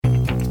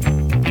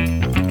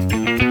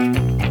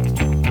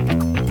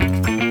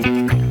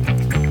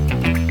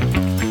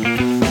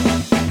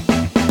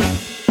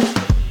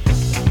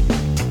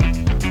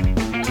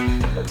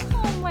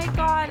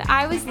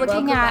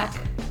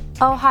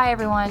Oh, hi,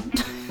 everyone.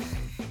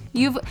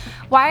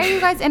 Why are you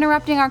guys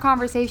interrupting our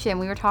conversation?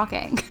 We were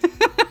talking.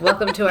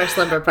 Welcome to our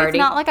slumber party.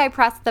 It's not like I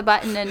pressed the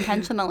button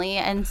intentionally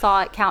and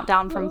saw it count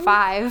down from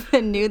 5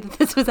 and knew that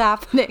this was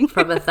happening.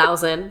 From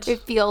 1,000.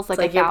 It feels like,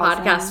 it's like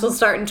 1,000. Your podcast will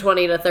start in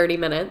 20 to 30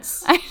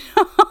 minutes. I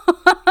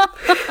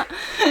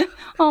know.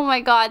 Oh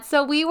my God.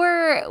 So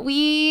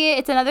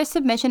it's another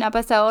submission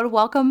episode.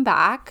 Welcome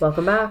back.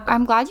 Welcome back.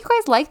 I'm glad you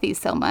guys like these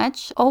so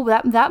much. Oh,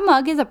 that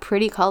mug is a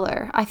pretty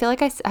color. I feel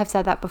like I've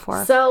said that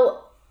before.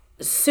 So,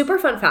 super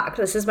fun fact.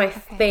 This is my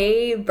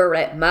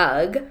favorite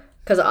mug.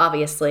 Because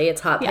obviously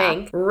it's hot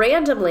pink.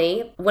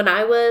 Randomly, when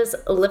I was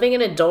living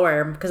in a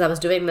dorm, because I was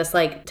doing this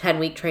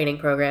 10-week training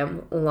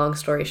program, long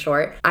story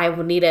short, I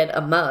needed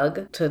a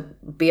mug to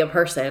be a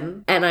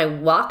person. And I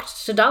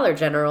walked to Dollar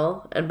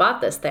General and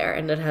bought this there,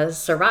 and it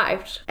has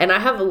survived. And I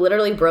have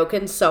literally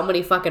broken so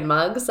many fucking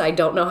mugs. I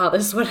don't know how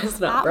this one is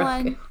not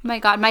broken. Oh my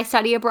God, my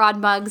study abroad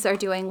mugs are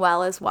doing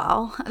well as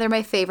well. They're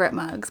my favorite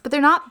mugs, but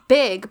they're not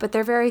big, but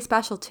they're very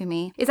special to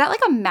me. Is that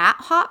like a matte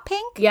hot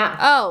pink? Yeah.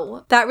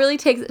 Oh, that really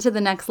takes it to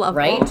the next level.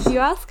 Right? You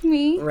ask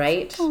me.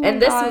 Right. Oh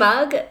and this God.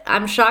 mug,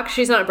 I'm shocked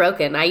she's not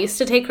broken. I used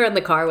to take her in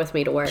the car with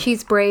me to work.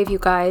 She's brave, you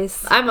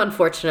guys. I'm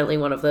unfortunately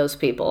one of those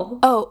people.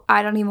 Oh,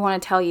 I don't even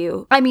want to tell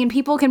you. I mean,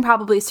 people can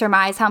probably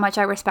surmise how much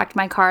I respect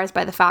my cars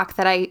by the fact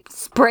that I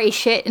spray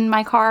shit in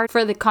my car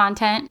for the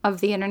content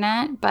of the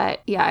internet.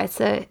 But yeah, it's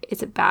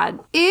a bad.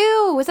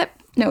 Ew, was it?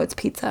 No, it's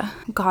pizza.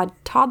 God,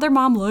 toddler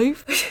mom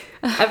life.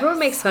 Everyone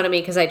makes fun of me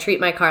because I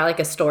treat my car like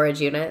a storage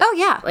unit. Oh,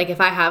 yeah. Like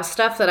if I have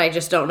stuff that I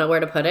just don't know where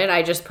to put it,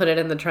 I just put it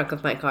in the trunk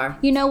of my car.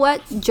 You know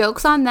what?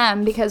 Joke's on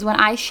them, because when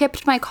I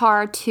shipped my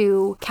car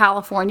to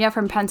California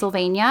from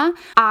Pennsylvania,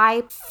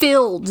 I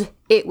filled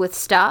it with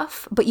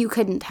stuff, but you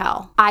couldn't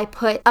tell. I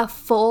put a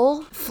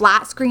full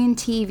flat screen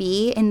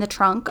TV in the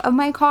trunk of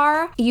my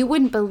car. You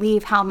wouldn't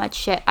believe how much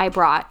shit I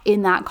brought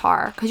in that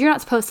car, because you're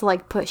not supposed to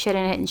put shit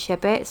in it and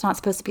ship it. It's not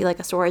supposed to be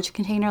a storage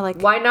container.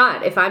 Why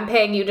not? If I'm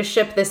paying you to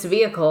ship this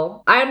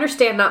vehicle, I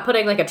understand not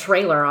putting a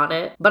trailer on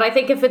it, but I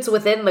think if it's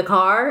within the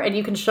car and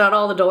you can shut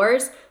all the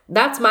doors,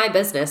 that's my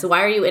business.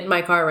 Why are you in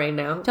my car right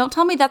now? Don't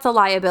tell me that's a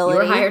liability.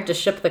 You were hired to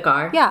ship the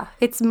car. Yeah,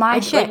 it's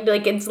my shit.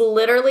 It's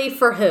literally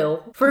for who?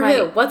 For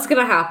who? What's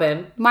gonna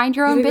happen? Mind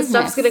your own business. The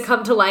stuff's gonna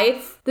come to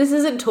life? This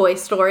isn't Toy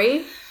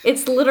Story.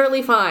 It's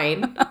literally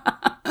fine.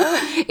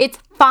 It's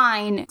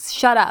fine.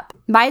 Shut up.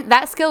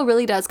 That skill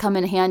really does come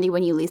in handy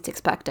when you least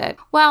expect it.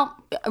 Well,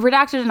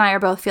 Redacted and I are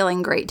both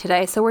feeling great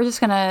today, so we're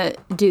just gonna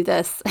do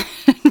this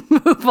and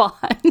move on.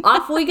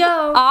 Off we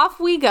go. Off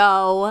we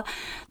go.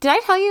 Did I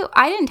tell you?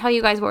 I didn't tell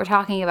you guys what we're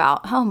talking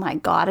about. Oh my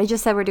God. I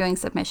just said we're doing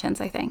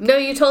submissions, I think. No,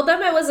 you told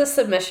them it was a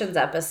submissions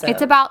episode.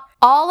 It's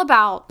all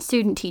about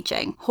student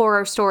teaching,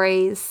 horror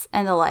stories,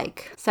 and the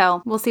like.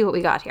 So we'll see what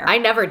we got here. I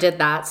never did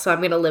that, so I'm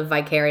going to live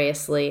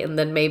vicariously, and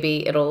then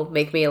maybe it'll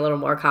make me a little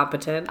more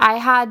competent. I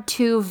had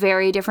 2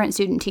 very different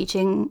student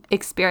teaching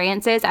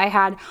experiences. I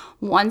had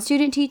one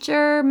student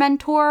teacher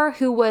mentor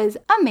who was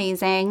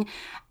amazing,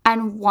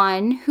 and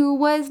one who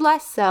was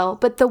less so.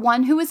 But the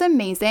one who was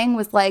amazing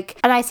was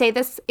and I say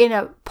this in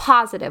a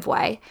positive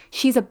way,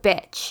 she's a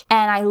bitch,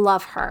 and I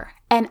love her.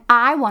 And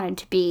I wanted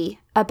to be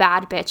a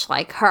bad bitch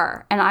like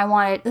her.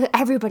 And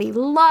everybody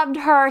loved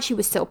her. She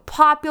was so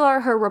popular.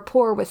 Her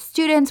rapport with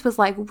students was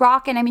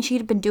rocking. I mean,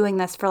 she'd been doing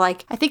this for I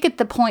think at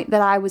the point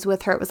that I was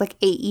with her, it was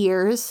 8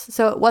 years.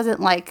 So it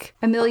wasn't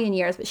a million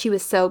years, but she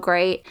was so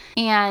great.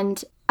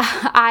 And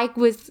I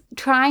was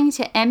trying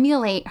to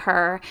emulate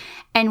her,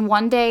 and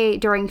one day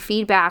during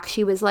feedback,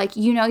 she was like,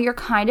 you're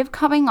kind of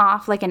coming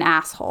off like an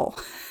asshole.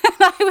 And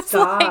I was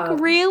Stop.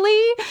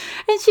 Really?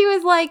 And she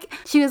was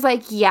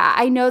like, yeah,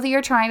 I know that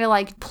you're trying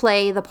to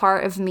play the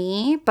part of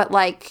me, but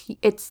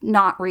it's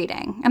not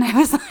reading. And I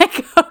was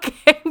like,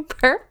 okay,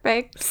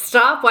 perfect.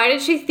 Stop. Why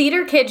did she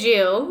theater kid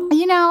you?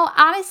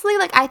 Honestly,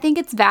 I think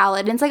it's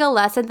valid. It's a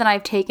lesson that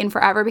I've taken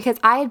forever, because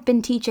I had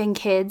been teaching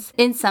kids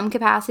in some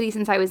capacity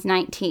since I was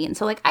 19.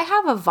 So I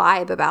have a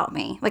vibe about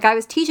me. I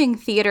was teaching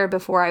theater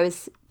before I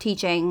was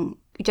teaching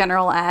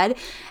general ed.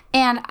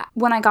 And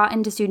when I got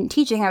into student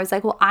teaching, I was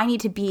like, well, I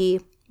need to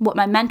be what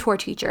my mentor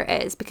teacher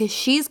is, because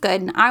she's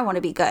good and I want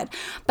to be good.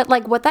 But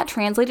what that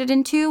translated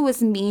into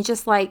was me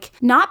just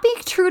not being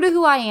true to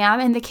who I am,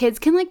 and the kids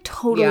can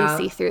totally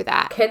see through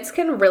that. Kids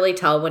can really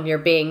tell when you're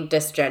being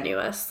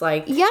disingenuous.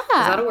 Yeah. Is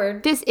that a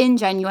word?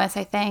 Disingenuous,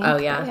 I think. Oh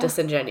yeah,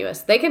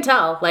 disingenuous. They can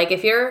tell.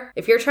 If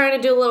you're trying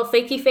to do a little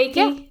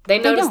fakey, they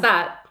notice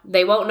that.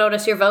 They won't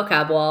notice your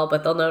vocab wall,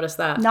 but they'll notice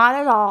that. Not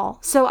at all.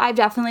 So I've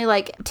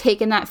definitely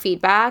taken that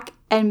feedback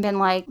and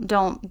been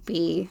don't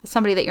be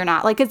somebody that you're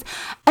not.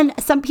 And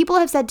some people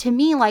have said to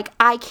me,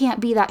 I can't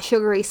be that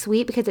sugary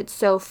sweet because it's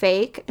so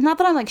fake. Not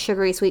that I'm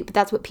sugary sweet, but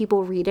that's what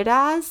people read it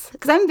as.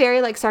 Because I'm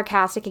very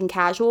sarcastic and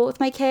casual with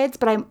my kids,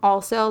 but I'm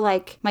also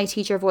my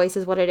teacher voice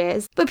is what it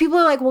is. But people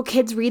are well,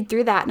 kids read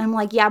through that. And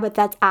I'm yeah, but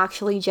that's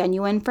actually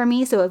genuine for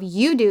me. So if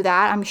you do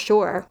that, I'm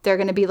sure they're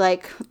going to be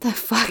what the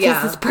fuck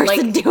is this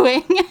person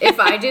doing? If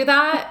I do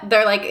that,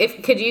 they're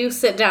could you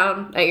sit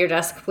down at your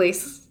desk,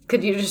 please?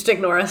 Could you just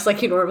ignore us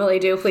like you normally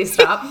do? Please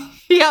stop.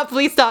 Yeah,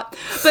 please stop.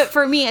 But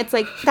for me, it's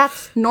like,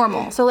 that's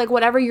normal. So like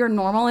whatever your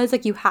normal is,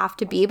 like you have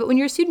to be. But when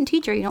you're a student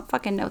teacher, you don't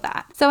fucking know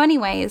that. So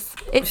anyways,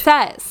 it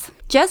says,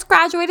 just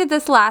graduated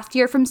this last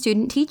year from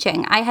student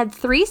teaching. I had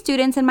 3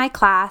 students in my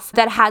class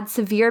that had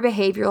severe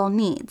behavioral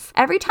needs.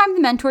 Every time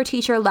the mentor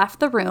teacher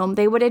left the room,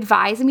 they would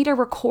advise me to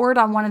record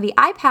on one of the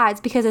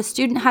iPads because a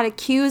student had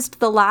accused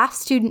the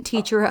last student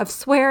teacher of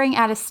swearing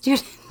at a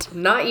student.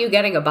 Not you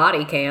getting a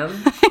body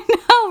cam.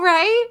 Oh,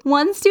 right?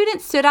 One student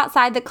stood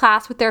outside the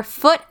class with their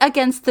foot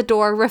against the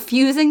door,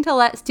 refusing to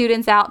let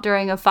students out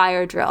during a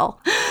fire drill.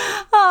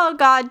 Oh,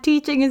 God,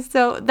 teaching is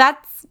so...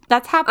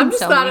 That's happened. I'm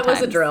just so glad many it was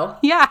times. a drill.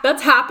 Yeah.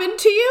 That's happened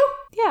to you?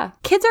 Yeah.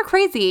 Kids are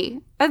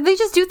crazy. They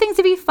just do things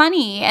to be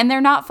funny, and they're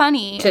not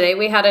funny. Today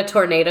we had a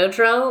tornado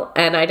drill,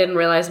 and I didn't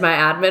realize my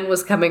admin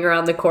was coming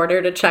around the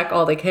corner to check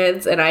all the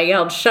kids, and I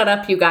yelled, "Shut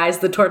up, you guys,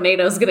 the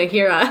tornado's gonna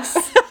hear us."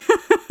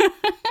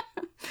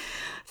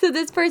 So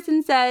this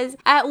person says,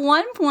 at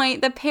one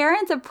point, the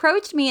parents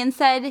approached me and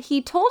said he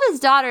told his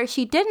daughter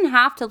she didn't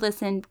have to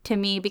listen to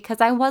me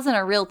because I wasn't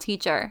a real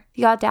teacher.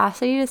 The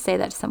audacity to say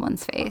that to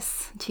someone's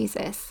face.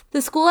 Jesus.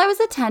 The school I was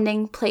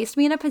attending placed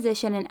me in a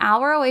position an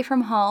hour away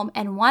from home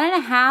and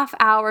 1.5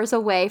 hours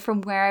away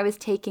from where I was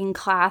taking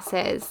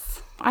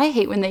classes. I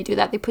hate when they do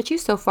that. They put you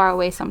so far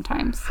away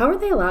sometimes. How are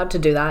they allowed to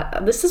do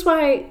that? This is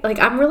why, like,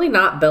 I'm really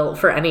not built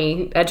for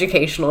any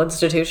educational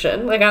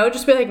institution. Like, I would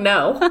just be like,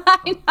 no.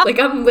 Like,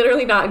 I'm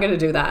literally not going to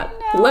do that.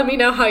 Let me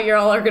know how you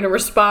all are going to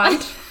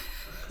respond.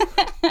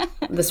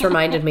 This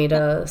reminded me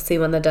to see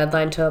when the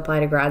deadline to apply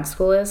to grad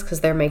school is,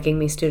 because they're making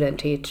me student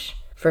teach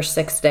for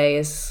 6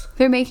 days.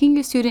 They're making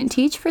you student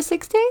teach for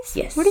 6 days?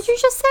 Yes. What did you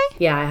just say?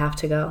 Yeah, I have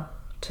to go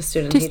to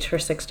student teach for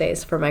 6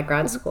 days for my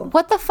grad school.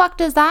 What the fuck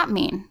does that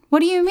mean?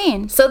 What do you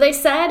mean? So they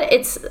said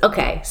it's,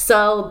 okay,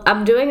 so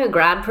I'm doing a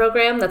grad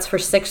program that's for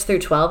 6 through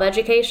 12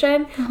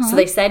 education. So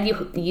they said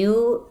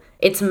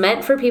it's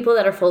meant for people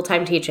that are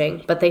full-time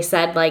teaching, but they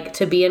said, like,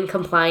 to be in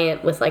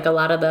compliant with, like, a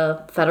lot of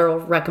the federal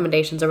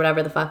recommendations or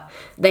whatever the fuck,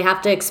 they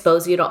have to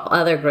expose you to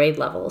other grade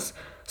levels.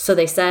 So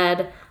they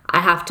said I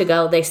have to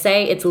go. They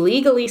say it's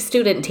legally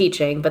student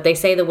teaching, but they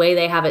say the way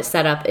they have it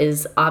set up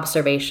is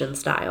observation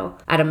style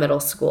at a middle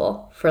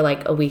school for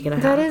like a week and a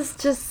half. That is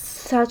just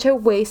such a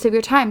waste of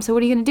your time. So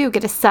what are you going to do?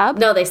 Get a sub?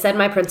 No, they said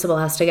my principal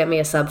has to get me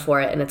a sub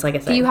for it, and it's like a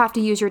thing. Do you have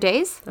to use your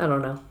days? I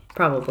don't know.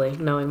 Probably,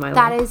 knowing my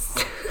life.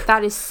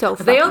 That is so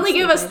fucking They only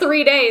stupid. give us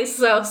 3 days,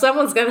 so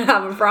someone's going to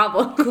have a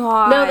problem.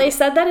 God. No, they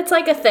said that it's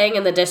like a thing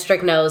and the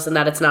district knows and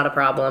that it's not a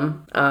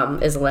problem,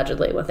 is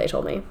allegedly what they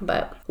told me.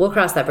 But we'll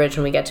cross that bridge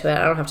when we get to it.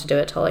 I don't have to do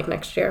it till like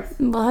next year.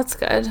 Well, that's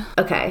good.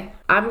 Okay.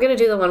 I'm going to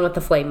do the one with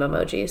the flame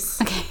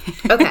emojis.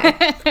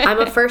 Okay. I'm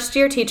a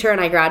first-year teacher,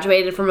 and I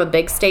graduated from a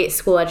big state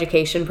school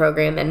education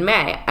program in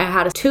May. I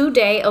had a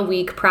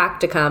 2-day-a-week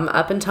practicum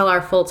up until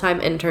our full-time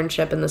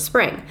internship in the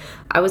spring.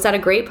 I was at a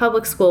great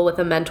public school with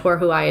a mentor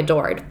who I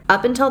adored.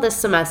 Up until this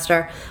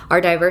semester, our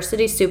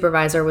diversity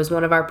supervisor was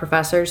one of our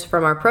professors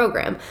from our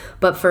program,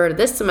 but for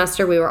this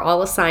semester, we were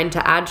all assigned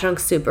to adjunct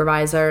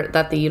supervisor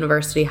that the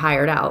university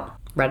hired out.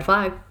 Red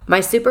flag. My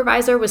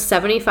supervisor was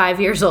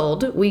 75 years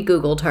old, we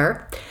Googled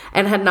her,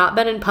 and had not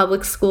been in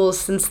public schools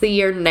since the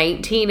year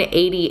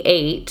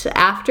 1988.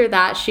 After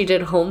that, she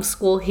did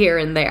homeschool here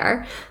and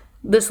there.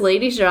 This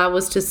lady's job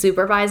was to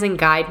supervise and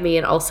guide me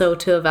and also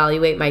to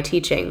evaluate my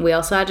teaching. We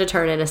also had to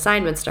turn in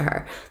assignments to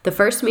her. The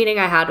first meeting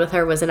I had with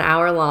her was an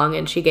hour long,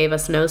 and she gave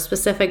us no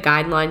specific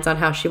guidelines on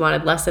how she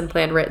wanted lesson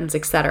plan writtens,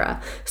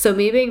 etc. So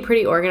me being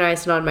pretty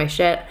organized and on my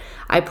shit,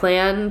 I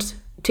planned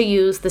to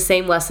use the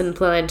same lesson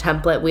plan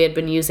template we had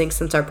been using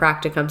since our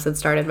practicums had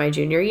started my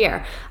junior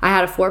year. I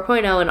had a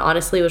 4.0 and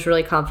honestly was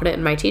really confident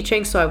in my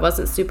teaching, so I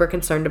wasn't super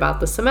concerned about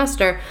the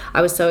semester.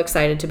 I was so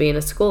excited to be in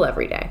a school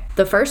every day.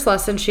 The first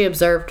lesson she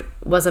observed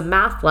was a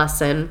math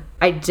lesson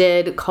I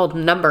did called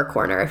Number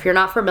Corner. If you're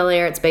not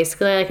familiar, it's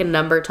basically like a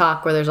number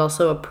talk where there's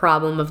also a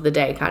problem of the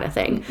day kind of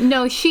thing.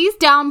 No, she's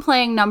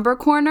downplaying Number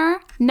Corner.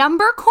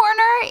 Number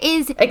Corner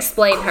is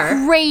Explain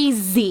her.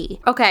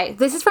 crazy. Okay,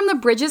 this is from the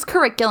Bridges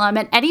curriculum,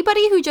 and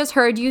anybody who just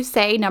heard you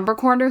say Number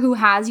Corner who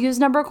has used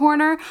Number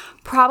Corner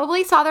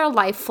probably saw their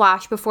life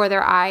flash before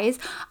their eyes.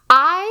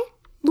 I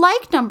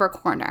like Number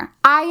Corner.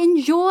 I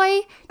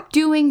enjoy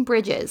doing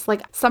Bridges.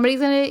 Like, somebody's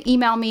gonna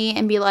email me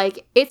and be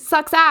like, it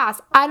sucks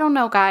ass. I don't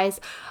know, guys.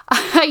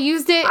 I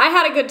used it. I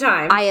had a good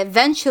time. I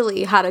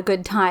eventually had a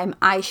good time,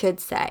 I should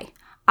say.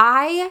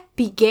 I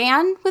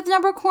began with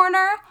Number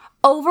Corner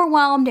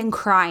overwhelmed and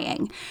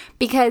crying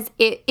because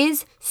it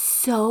is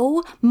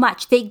so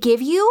much. They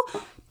give you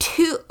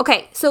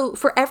okay, so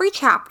for every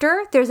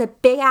chapter, there's a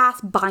big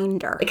ass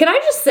binder. Can I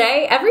just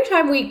say, every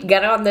time we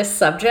get on this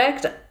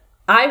subject,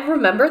 I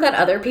remember that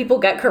other people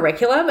get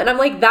curriculum, and I'm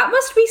like, that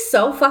must be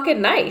so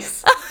fucking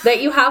nice that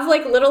you have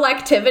like little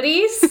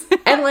activities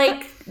and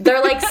like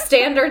they're like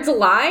standards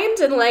aligned,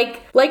 and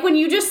like when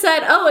you just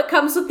said, oh, it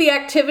comes with the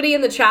activity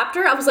in the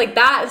chapter, I was like,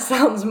 that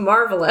sounds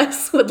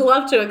marvelous. Would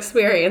love to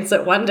experience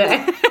it one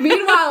day.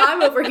 Meanwhile,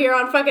 I'm over here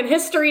on fucking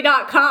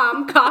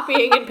history.com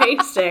copying and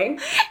pasting.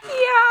 Yeah,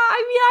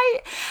 I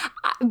mean,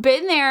 I've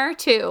been there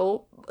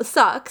too.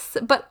 sucks,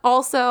 but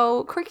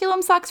also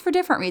curriculum sucks for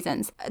different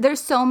reasons. There's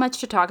so much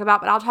to talk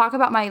about, but I'll talk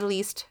about my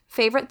least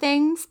favorite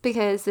things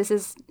because this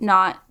is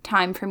not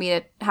time for me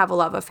to have a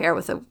love affair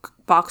with a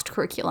boxed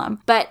curriculum.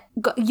 But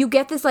you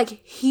get this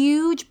like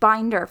huge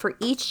binder for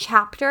each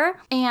chapter,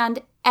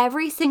 and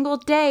every single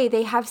day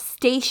they have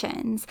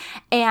stations,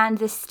 and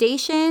the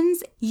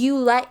stations, you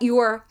let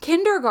your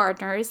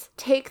kindergartners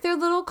take their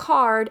little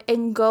card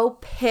and go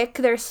pick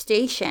their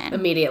station.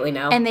 Immediately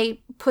now. And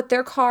they put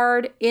their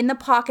card in the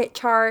pocket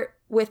chart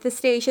with the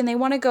station they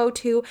want to go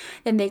to.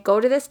 Then they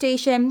go to the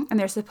station and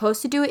they're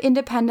supposed to do it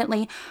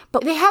independently.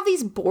 But they have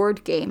these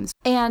board games,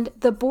 and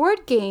the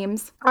board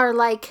games are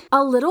like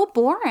a little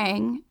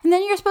boring. And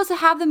then you're supposed to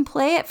have them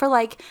play it for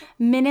like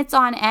minutes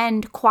on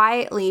end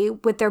quietly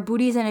with their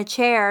booties in a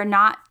chair,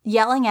 not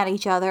yelling at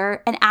each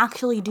other and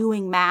actually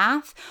doing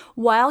math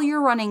while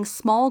you're running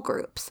small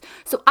groups.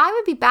 So I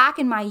would be back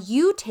in my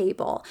U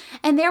table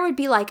and there would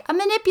be like a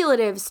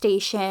manipulative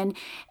station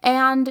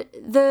and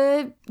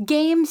the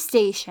game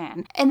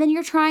station. And then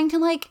you're trying to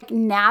like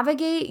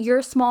navigate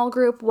your small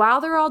group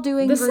while they're all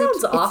doing this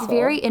groups. Sounds awful. It's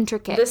very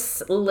intricate.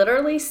 This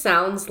literally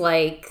sounds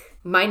like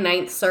my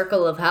 9th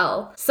circle of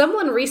hell.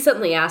 Someone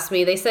recently asked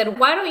me, they said,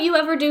 why don't you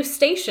ever do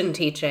station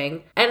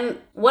teaching? And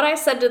what I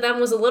said to them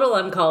was a little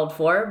uncalled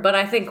for, but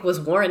I think was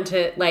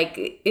warranted.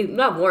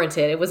 Not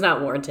warranted. It was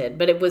not warranted,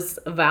 but it was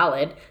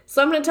valid.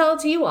 So I'm going to tell it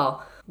to you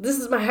all. This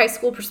is my high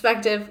school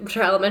perspective. I'm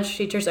sure elementary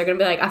teachers are going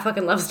to be like, I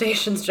fucking love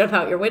stations, jump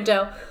out your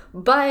window.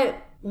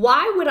 But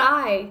why would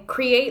I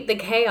create the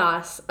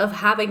chaos of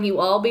having you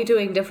all be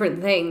doing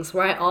different things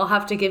where I all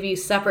have to give you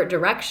separate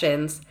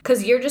directions?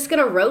 Because you're just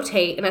going to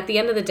rotate, and at the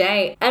end of the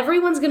day,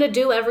 everyone's going to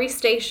do every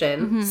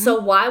station. Mm-hmm. So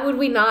why would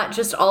we not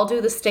just all do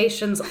the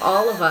stations,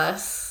 all of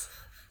us?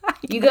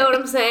 You get what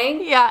I'm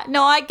saying? Yeah,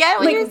 no, I get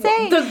what you're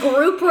saying. The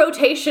group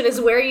rotation is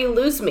where you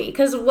lose me.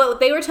 Because what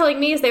they were telling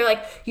me is they were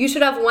like, you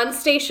should have one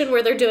station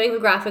where they're doing the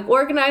graphic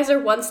organizer,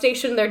 one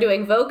station they're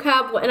doing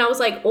vocab. And I was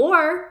like,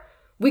 or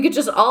we could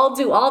just all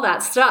do all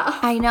that stuff.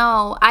 I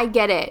know. I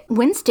get it.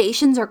 When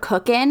stations are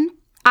cooking,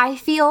 I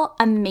feel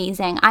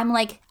amazing. I'm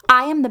like,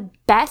 I am the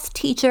best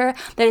teacher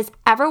that has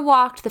ever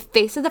walked the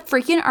face of the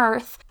freaking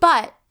earth.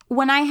 But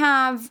when I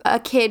have a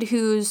kid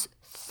who's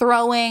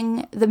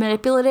throwing the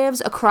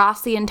manipulatives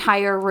across the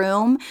entire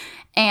room,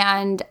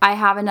 and I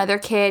have another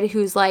kid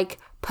who's like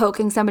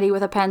poking somebody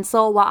with a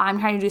pencil while I'm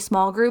trying to do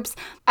small groups,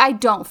 I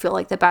don't feel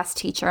like the best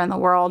teacher in the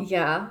world.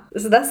 Yeah.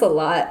 So that's a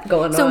lot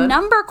going on. So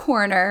Number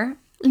Corner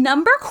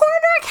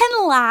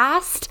can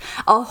last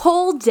a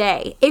whole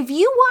day. If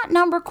you want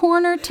Number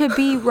Corner to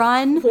be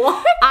run,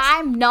 what?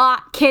 I'm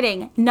not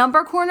kidding.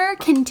 Number Corner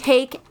can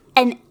take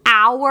an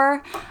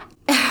hour.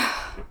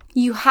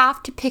 You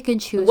have to pick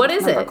and choose what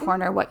is Number it?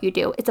 Corner what you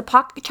do. It's a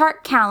pocket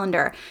chart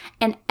calendar,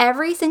 and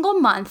every single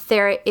month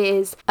there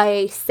is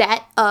a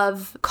set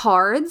of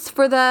cards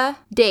for the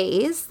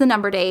days, the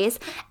number days,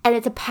 and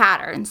it's a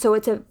pattern. So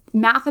it's a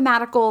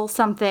mathematical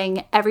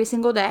something every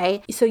single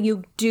day. So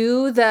you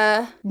do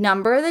the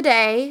number of the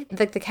day,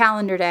 like the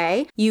calendar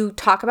day. You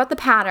talk about the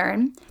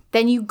pattern.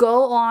 Then you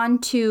go on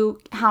to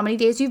how many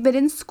days you've been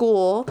in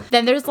school.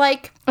 Then there's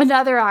like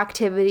another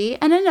activity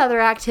and another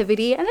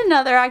activity and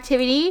another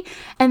activity.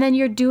 And then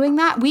you're doing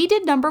that. We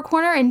did Number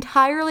Corner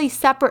entirely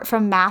separate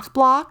from Math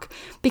Block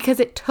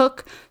because it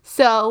took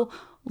so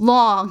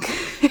long.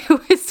 It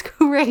was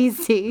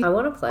crazy. I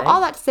want to play. All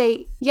that to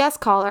say, yes,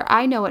 caller,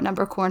 I know what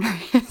Number Corner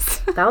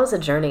is. That was a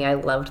journey. I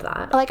loved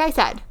that. Like I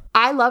said,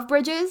 I love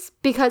Bridges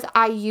because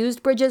I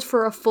used Bridges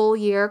for a full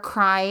year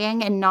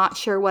crying and not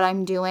sure what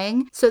I'm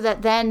doing. So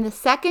that then the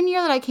second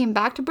year that I came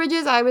back to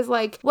Bridges, I was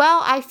like,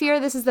 well, I fear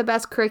this is the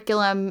best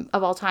curriculum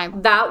of all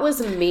time. That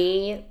was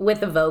me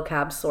with the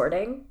vocab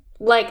sorting.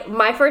 Like,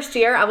 my first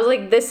year, I was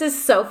like, this is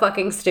so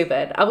fucking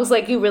stupid. I was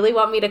like, you really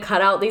want me to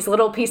cut out these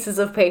little pieces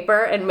of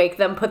paper and make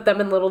them put them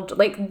in little,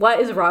 like, what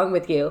is wrong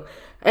with you?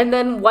 And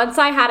then once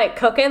I had it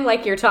cooking,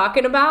 like you're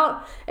talking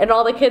about, and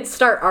all the kids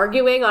start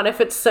arguing on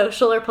if it's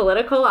social or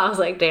political, I was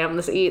like, damn,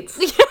 this eats.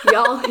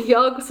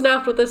 Y'all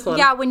snapped with this one.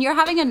 Yeah, when you're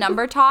having a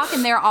number talk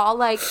and they're all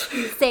like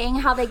saying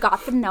how they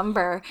got the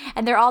number,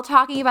 and they're all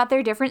talking about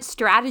their different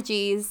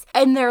strategies,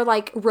 and they're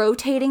like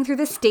rotating through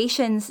the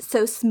stations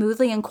so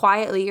smoothly and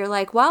quietly, you're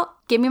like, well,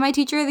 give me my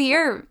Teacher of the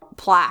Year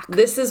plaque.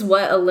 This is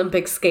what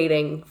Olympic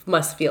skating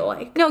must feel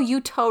like. No,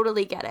 you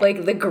totally get it.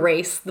 Like the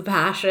grace, the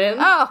passion.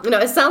 Oh. No,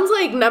 it sounds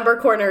like Number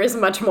Corner is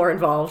much more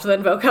involved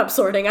than vocab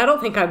sorting. I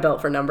don't think I'm built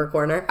for Number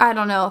Corner. I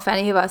don't know if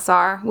any of us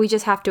are. We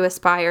just have to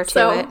aspire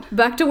to it.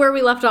 Back to where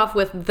we left off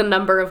with the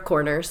number of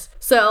corners.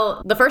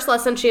 So the first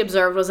lesson she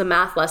observed was a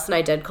math lesson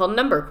I did called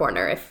Number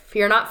Corner. If If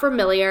you're not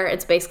familiar,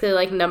 it's basically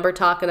like number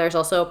talk and there's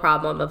also a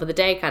problem of the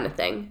day kind of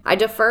thing. I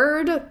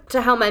deferred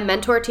to how my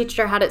mentor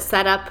teacher had it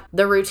set up,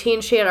 the routine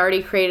she had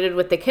already created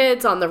with the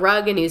kids on the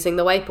rug and using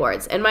the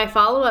whiteboards. In my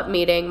follow-up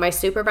meeting, my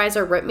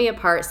supervisor ripped me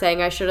apart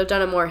saying I should have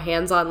done a more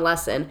hands-on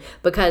lesson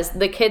because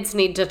the kids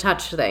need to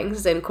touch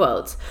things, in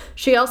quotes.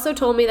 She also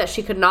told me that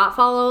she could not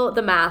follow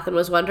the math and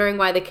was wondering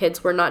why the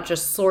kids were not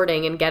just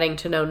sorting and getting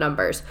to know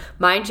numbers.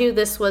 Mind you,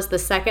 this was the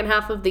second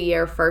half of the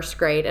year, first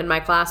grade, and my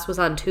class was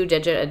on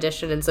 2-digit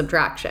addition and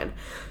subtraction.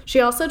 She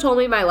also told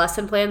me my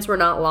lesson plans were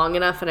not long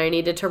enough and I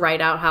needed to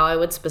write out how I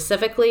would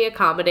specifically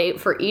accommodate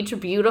for each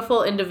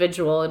beautiful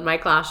individual in my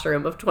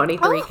classroom of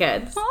 23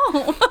 kids.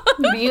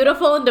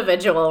 Beautiful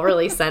individual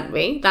really sent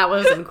me. That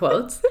was in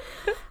quotes.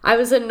 I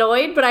was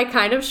annoyed, but I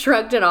kind of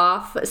shrugged it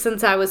off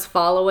since I was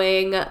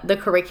following the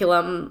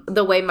curriculum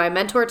the way my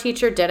mentor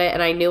teacher did it,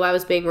 and I knew I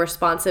was being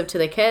responsive to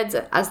the kids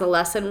as the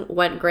lesson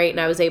went great and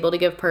I was able to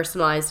give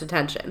personalized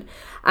attention.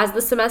 As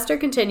the semester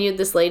continued,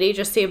 this lady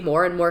just seemed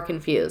more and more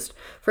confused.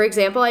 For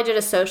example, I did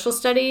a social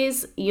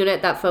studies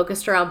unit that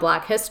focused around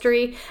Black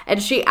history,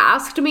 and she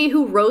asked me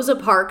who Rosa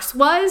Parks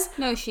was.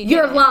 No, she didn't.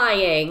 You're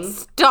lying.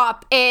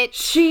 Stop it.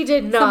 She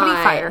did not.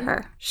 Somebody fire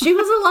her. She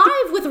was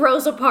alive with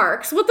Rosa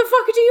Parks. What the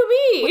fuck do you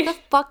mean? What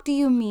the fuck do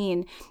you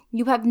mean?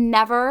 You have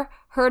never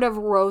heard of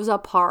Rosa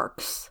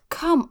Parks.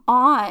 Come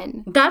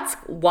on. That's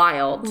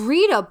wild.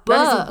 Read a book.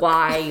 That is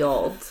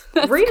wild.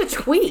 Read a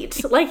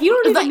tweet. Like, you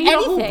don't even need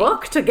anything. a whole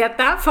book to get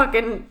that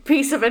fucking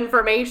piece of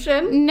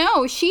information.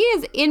 No, she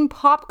is in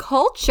pop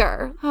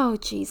culture. Oh,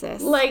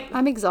 Jesus. Like,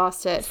 I'm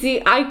exhausted.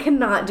 See, I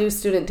cannot do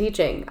student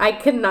teaching. I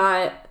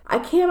cannot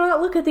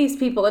look at these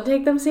people and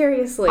take them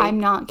seriously. I'm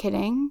not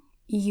kidding.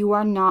 You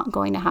are not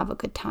going to have a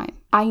good time.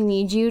 I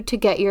need you to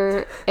get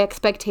your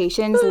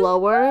expectations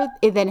lower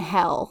than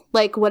hell.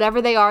 Like,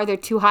 whatever they are, they're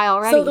too high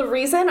already. So the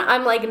reason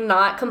I'm, like,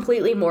 not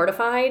completely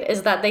mortified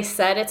is that they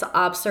said it's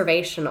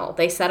observational.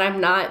 They said I'm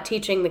not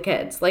teaching the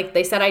kids. Like,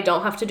 they said I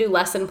don't have to do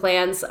lesson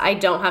plans. I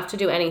don't have to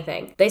do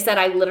anything. They said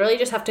I literally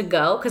just have to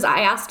go because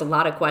I asked a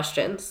lot of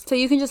questions. So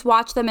you can just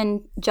watch them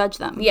and judge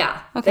them?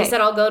 Yeah. Okay. They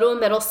said I'll go to a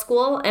middle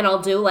school and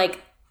I'll do,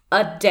 like,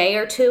 a day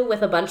or two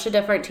with a bunch of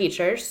different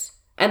teachers.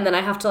 And then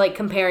I have to, like,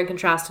 compare and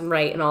contrast and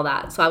write and all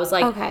that. So I was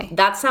like, okay,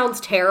 that sounds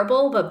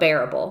terrible, but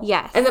bearable.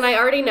 Yes. And then I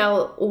already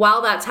know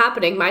while that's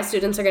happening, my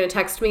students are going to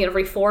text me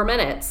every 4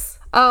 minutes.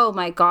 Oh,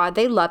 my God.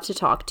 They love to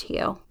talk to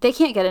you. They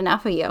can't get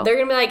enough of you. They're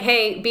going to be like,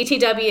 hey,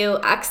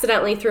 BTW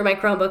accidentally threw my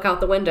Chromebook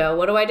out the window.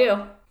 What do I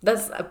do?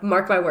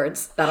 Mark my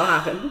words. That'll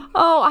happen.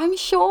 Oh, I'm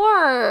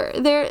sure.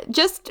 They're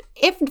just,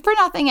 if for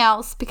nothing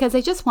else, because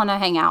they just want to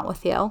hang out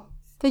with you.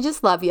 They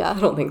just love you. I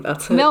don't think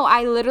that's it. No,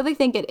 I literally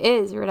think it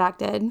is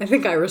redacted. I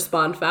think I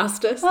respond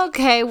fastest.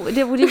 Okay,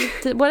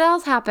 what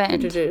else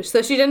happened?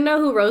 So she didn't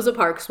know who Rosa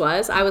Parks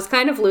was. I was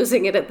kind of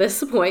losing it at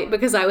this point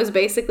because I was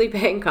basically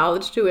paying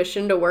college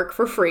tuition to work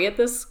for free at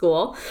this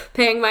school,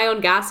 paying my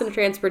own gas and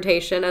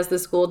transportation as the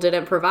school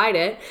didn't provide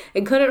it,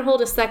 and couldn't hold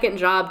a second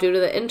job due to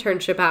the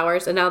internship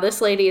hours, and now this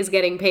lady is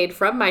getting paid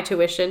from my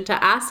tuition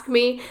to ask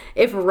me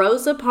if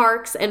Rosa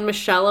Parks and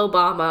Michelle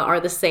Obama are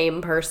the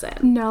same person.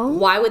 No.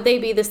 Why would they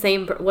be the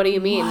same? What do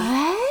you mean?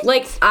 What?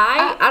 Like,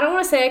 I don't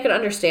want to say I could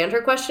understand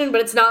her question,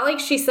 but it's not like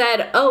she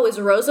said, oh, is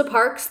Rosa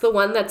Parks the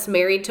one that's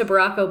married to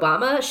Barack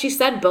Obama? She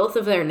said both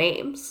of their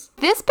names.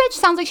 This bitch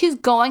sounds like she's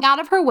going out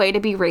of her way to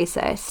be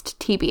racist,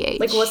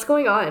 TBH. Like, what's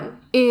going on?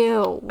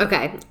 Ew.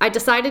 Okay, I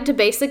decided to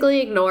basically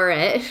ignore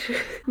it,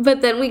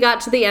 but then we got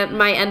to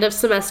my end of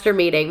semester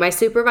meeting. My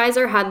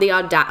supervisor had the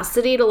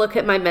audacity to look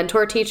at my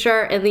mentor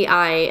teacher in the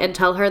eye and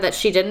tell her that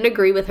she didn't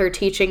agree with her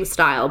teaching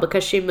style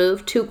because she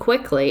moved too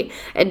quickly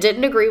and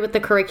didn't agree with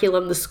the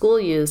curriculum the school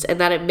used and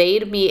that it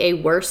made me a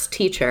worse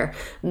teacher.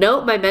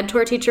 Note, my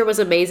mentor teacher was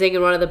amazing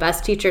and one of the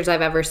best teachers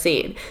I've ever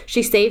seen.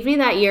 She saved me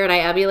that year and I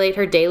emulate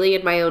her daily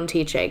in my own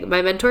teaching.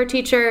 My mentor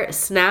teacher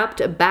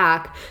snapped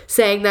back,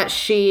 saying that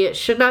she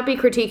should not be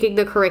critiquing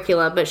the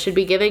curriculum, but should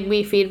be giving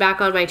me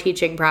feedback on my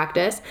teaching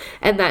practice,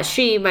 and that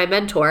she, my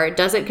mentor,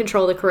 doesn't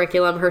control the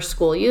curriculum her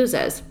school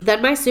uses.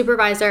 Then my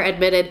supervisor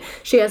admitted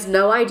she has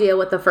no idea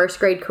what the first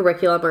grade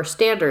curriculum or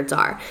standards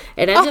are.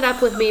 It ended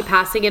up with me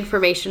passing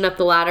information up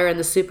the ladder, and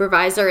the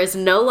supervisor is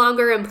no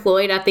longer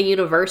employed at the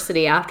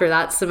university after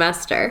that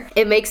semester.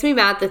 It makes me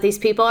mad that these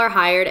people are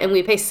hired and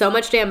we pay so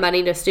much damn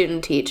money to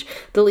student teach.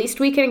 The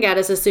least we can get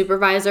is a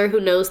supervisor who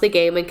knows the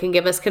game and can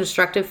give us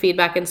constructive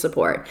feedback and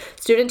support.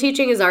 Student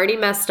teaching is already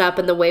messed up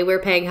in the way we're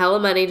paying hella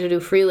money to do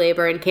free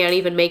labor and can't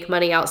even make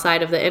money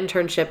outside of the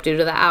internship due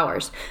to the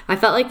hours. I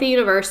felt like the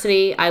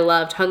university I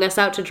loved hung us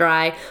out to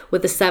dry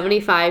with the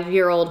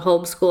 75-year-old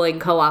homeschooling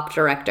co-op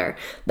director.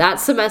 That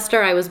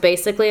semester, I was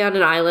basically on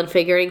an island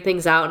figuring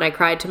things out, and I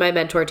cried to my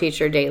mentor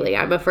teacher daily.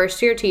 I'm a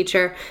first-year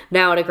teacher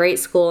now at a great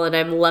school, and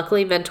I'm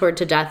luckily mentored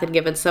to death and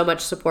given so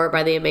much support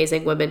by the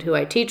amazing women who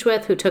I teach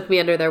with, who took me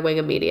under their wing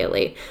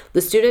immediately.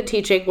 The student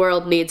teaching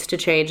world needs to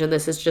change, and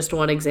this is just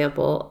one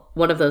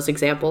of those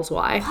examples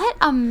why. What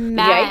a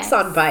mess. Yikes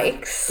on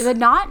bikes. The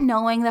not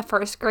knowing the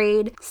first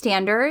grade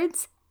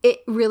standards, it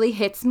really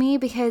hits me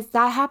because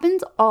that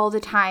happens all the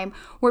time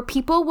where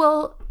people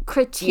will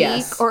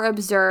critique or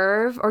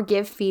observe or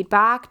give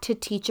feedback to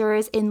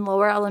teachers in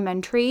lower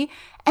elementary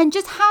and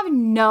just have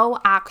no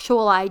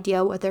actual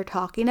idea what they're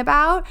talking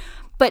about,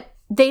 but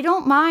they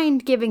don't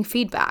mind giving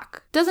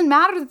feedback. Doesn't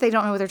matter that they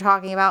don't know what they're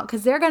talking about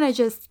because they're going to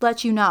just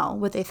let you know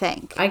what they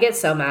think. I get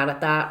so mad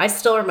at that. I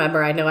still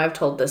remember, I know I've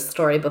told this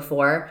story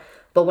before,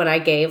 but when I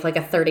gave like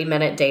a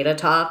 30-minute data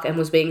talk and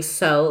was being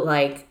so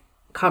like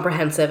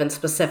comprehensive and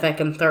specific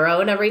and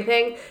thorough and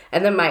everything,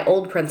 and then my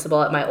old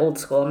principal at my old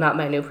school, not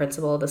my new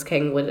principal, this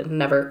king would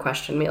never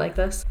question me like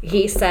this,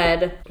 he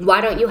said, why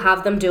don't you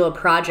have them do a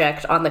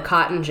project on the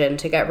cotton gin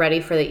to get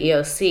ready for the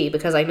EOC,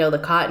 because I know the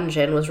cotton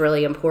gin was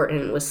really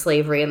important with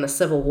slavery and the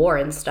Civil War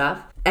and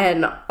stuff,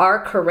 and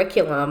our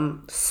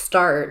curriculum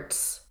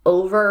starts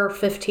over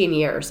 15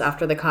 years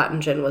after the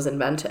cotton gin was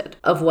invented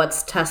of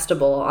what's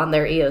testable on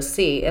their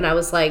EOC. And I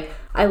was like,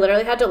 I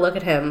literally had to look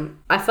at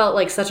him. I felt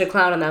like such a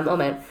clown in that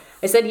moment.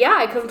 I said, yeah,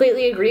 I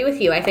completely agree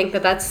with you. I think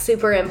that that's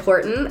super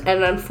important,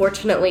 and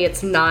unfortunately,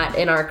 it's not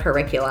in our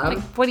curriculum.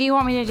 Like, what do you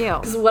want me to do?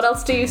 'Cause what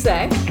else do you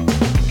say?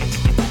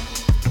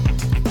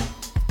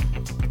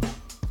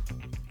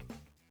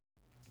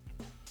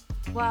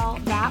 Well,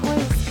 that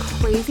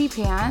was crazy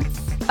pants.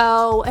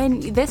 Oh,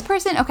 and this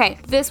person, okay,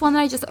 this one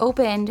that I just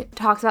opened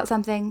talks about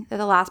something that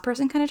the last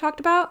person kind of talked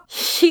about.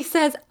 She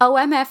says,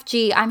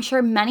 OMFG, I'm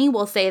sure many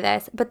will say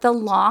this, but the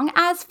long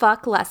as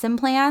fuck lesson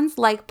plans,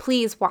 like,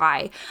 please,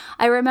 why?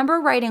 I remember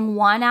writing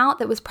one out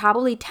that was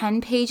probably 10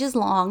 pages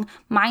long.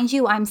 Mind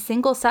you, I'm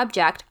single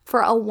subject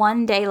for a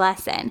one-day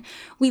lesson.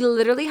 We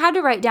literally had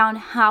to write down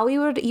how we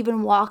would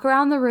even walk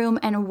around the room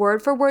and a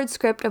word-for-word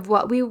script of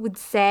what we would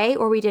say,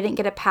 or we didn't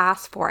get a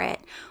pass for it.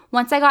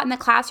 Once I got in the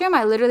classroom,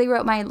 I literally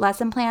wrote my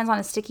lesson plans on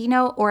a sticky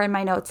note or in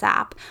my notes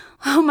app.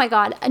 Oh my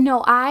God.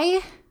 No,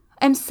 I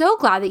am so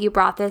glad that you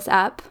brought this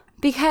up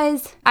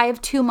because I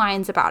have two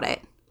minds about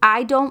it.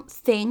 I don't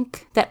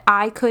think that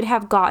I could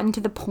have gotten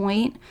to the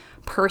point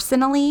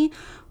personally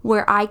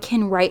where I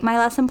can write my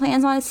lesson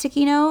plans on a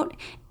sticky note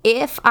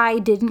if I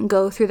didn't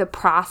go through the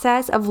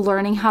process of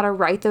learning how to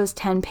write those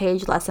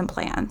 10-page lesson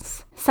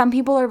plans. Some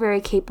people are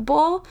very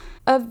capable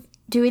of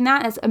doing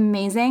that. It's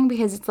amazing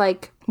because it's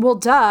like, well,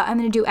 duh, I'm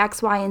going to do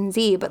X, Y, and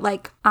Z. But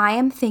like, I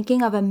am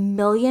thinking of a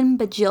million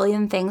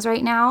bajillion things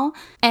right now,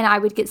 and I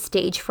would get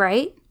stage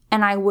fright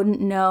and I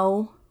wouldn't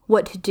know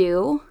what to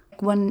do.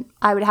 When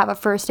I would have a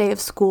first day of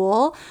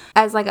school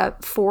as like a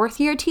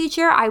fourth year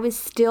teacher, I was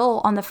still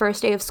on the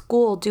first day of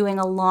school doing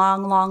a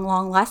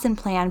long lesson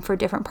plan for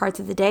different parts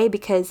of the day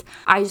because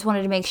I just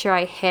wanted to make sure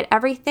I hit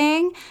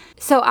everything.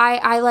 So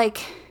I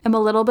like am a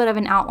little bit of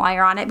an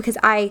outlier on it because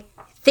I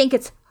think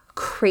it's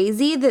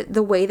crazy that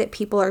the way that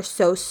people are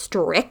so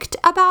strict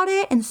about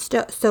it and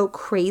so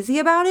crazy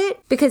about it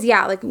because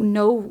yeah, like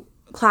no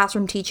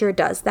classroom teacher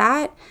does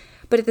that.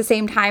 But at the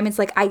same time, it's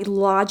like I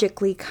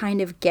logically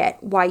kind of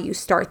get why you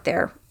start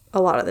there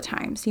a lot of the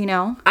times, you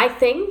know? I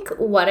think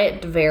what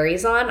it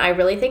varies on, I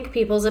really think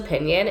people's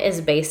opinion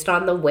is based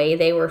on the way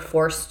they were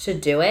forced to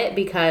do it,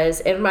 because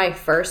in my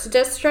first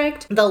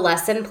district, the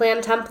lesson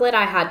plan template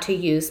I had to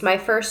use my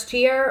first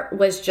year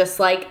was just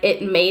like,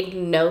 it made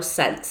no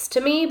sense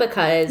to me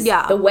because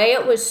the way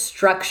it was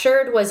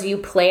structured was you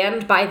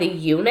planned by the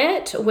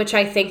unit, which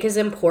I think is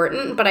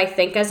important, but I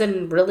think as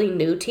a really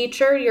new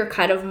teacher, you're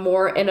kind of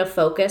more in a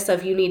focus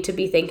of you need to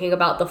be thinking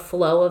about the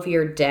flow of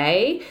your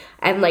day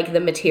and like the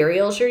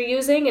materials you're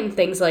using and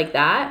things like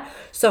that.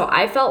 So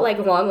I felt like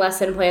long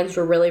lesson plans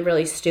were really,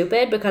 really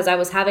stupid because I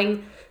was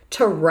having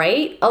to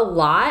write a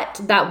lot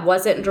that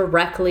wasn't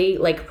directly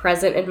like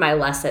present in my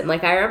lesson.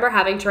 Like I remember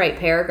having to write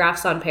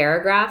paragraphs on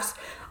paragraphs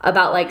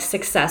about like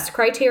success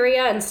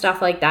criteria and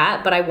stuff like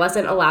that, but I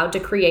wasn't allowed to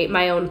create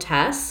my own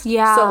tests.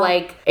 Yeah. So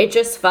like it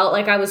just felt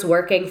like I was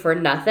working for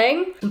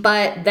nothing.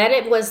 But then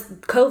it was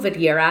COVID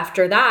year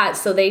after that,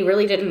 so they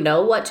really didn't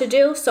know what to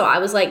do. So I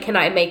was like, can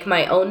I make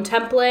my own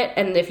template?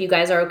 And if you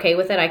guys are okay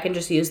with it, I can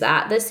just use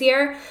that this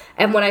year.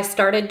 And when I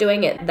started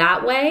doing it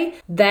that way,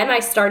 then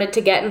I started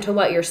to get into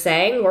what you're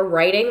saying, where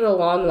writing the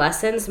long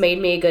lessons made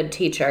me a good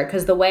teacher.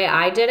 Because the way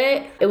I did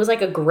it, it was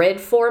like a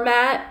grid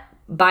format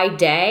by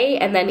day,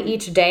 and then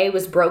each day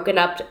was broken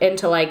up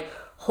into like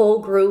whole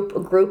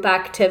group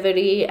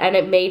activity, and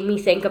it made me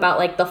think about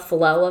like the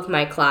flow of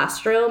my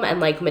classroom and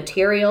like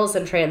materials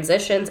and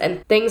transitions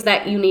and things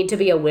that you need to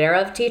be aware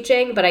of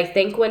teaching. But I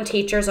think when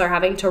teachers are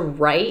having to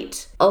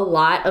write a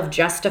lot of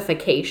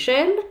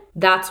justification,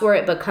 that's where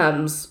it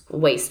becomes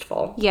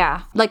wasteful.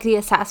 Yeah. Like the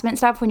assessment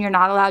stuff when you're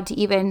not allowed to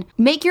even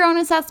make your own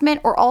assessment,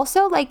 or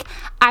also like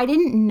I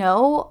didn't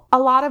know a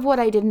lot of what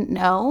I didn't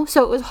know.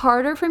 So it was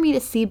harder for me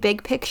to see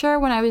big picture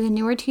when I was a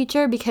newer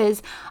teacher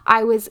because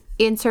I was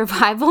in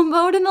survival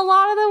mode in a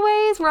lot of the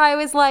ways where I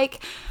was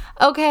like,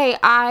 okay,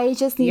 I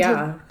just need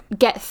to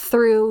get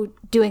through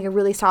doing a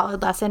really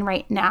solid lesson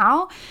right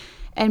now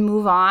and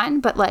move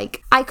on. But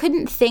like I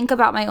couldn't think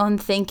about my own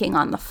thinking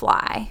on the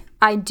fly.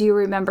 I do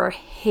remember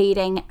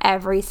hating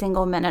every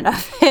single minute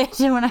of it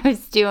when I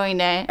was doing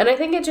it. And I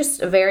think it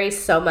just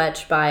varies so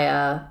much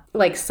by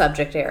like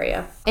subject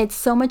area. It's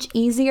so much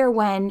easier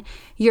when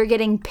you're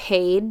getting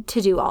paid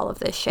to do all of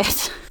this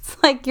shit. It's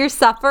Like, you're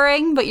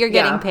suffering, but you're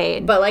getting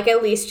paid. But, like,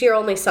 at least you're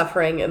only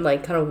suffering in,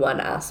 like, kind of one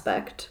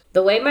aspect.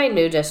 The way my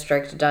new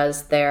district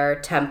does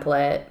their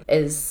template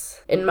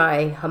is, in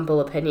my humble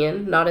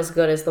opinion, not as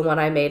good as the one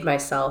I made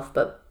myself,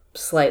 but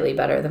slightly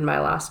better than my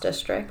last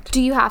district.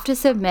 Do you have to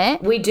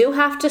submit? We do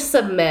have to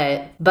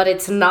submit, but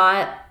it's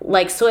not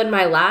like, so in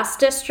my last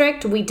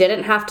district, we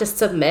didn't have to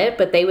submit,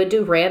 but they would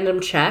do random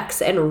checks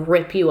and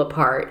rip you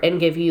apart and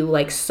give you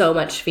like so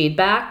much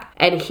feedback.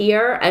 And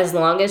here, as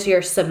long as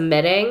you're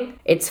submitting,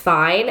 it's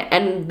fine.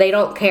 And they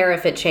don't care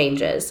if it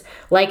changes.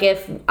 Like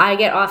if I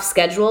get off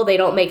schedule, they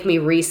don't make me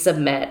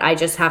resubmit. I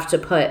just have to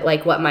put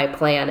like what my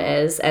plan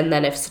is. And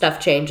then if stuff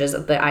changes,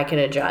 I can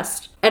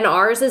adjust. And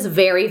ours is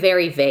very,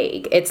 very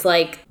vague. It's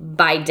like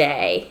by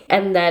day.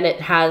 And then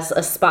it has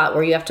a spot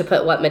where you have to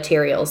put what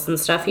materials and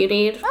stuff you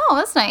need. Oh,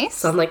 that's nice.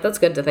 So I'm like, that's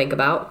good to think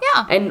about.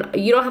 Yeah. And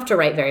you don't have to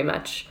write very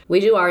much. We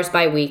do ours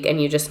by week,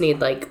 and you just need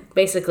like,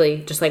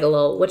 basically just like a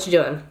little, what you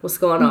doing? What's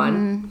going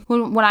on?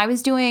 When I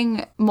was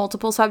doing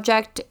multiple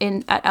subject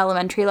at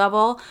elementary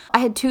level, I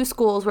had 2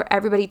 schools where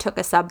everybody took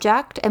a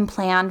subject and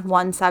planned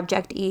one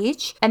subject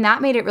each. And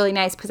that made it really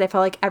nice because I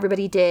felt like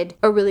everybody did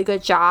a really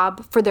good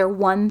job for their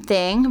one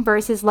thing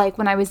versus like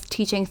when I was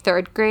teaching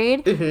 3rd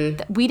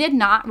grade, we did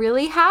not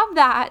really have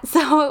that.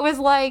 So it was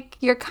like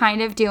you're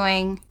kind of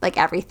doing like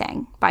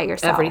everything by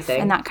yourself.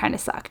 Everything. And that kind of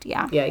sucked.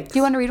 Yeah. Yikes. Do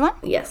you want to read one?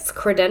 Yes.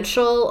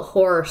 Credential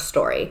horror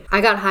story. I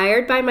got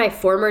hired by my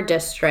former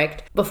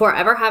district before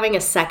ever having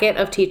a second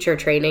of teacher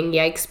training.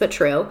 Yikes, but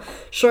true.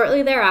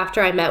 Shortly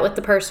thereafter, I met with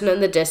the person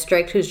in the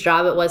district whose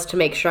job it was to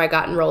make sure I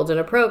got enrolled in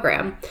a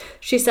program.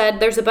 She said,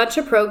 there's a bunch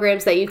of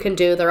programs that you can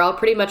do. They're all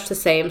pretty much the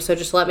same, so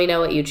just let me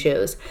know what you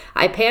choose.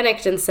 I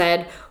panicked and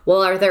said,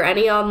 well, are there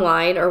any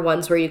online or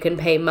ones where you can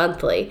pay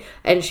monthly?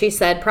 And she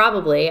said,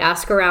 probably.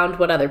 Ask around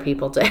what other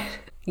people did.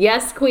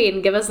 Yes,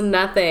 queen, give us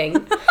nothing.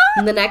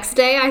 The next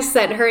day, I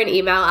sent her an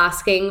email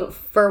asking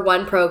for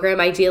one program,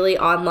 ideally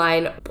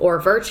online or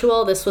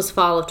virtual. This was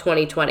fall of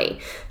 2020.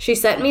 She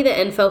sent me the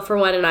info for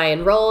one and I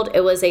enrolled.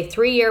 It was a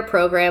 3-year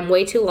program,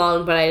 way too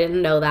long, but I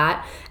didn't know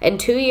that. And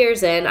 2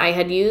 years in, I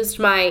had used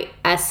my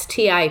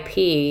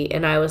STIP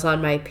and I was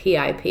on my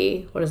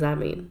PIP. What does that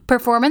mean?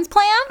 Performance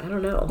plan? I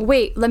don't know.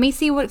 Wait, let me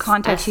see what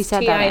context you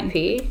said that in.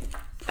 STIP?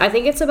 I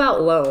think it's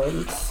about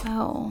loans.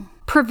 Oh.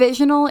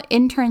 Provisional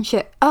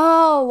internship.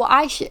 Oh,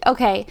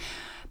 okay.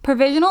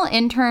 Provisional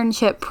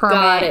internship permit.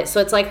 Got it.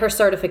 So it's like her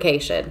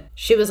certification.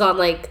 She was on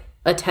like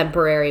a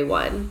temporary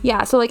one.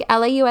 Yeah, so like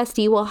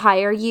LAUSD will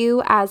hire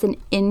you as an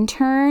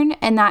intern,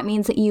 and that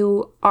means that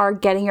you are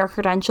getting your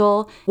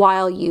credential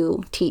while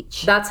you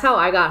teach. That's how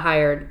I got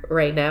hired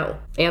right now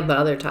and the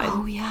other time.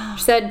 Oh, yeah.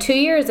 She said 2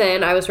 years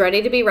in, I was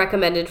ready to be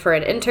recommended for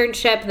an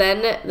internship.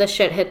 Then the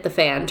shit hit the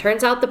fan.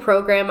 Turns out the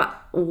program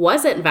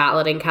wasn't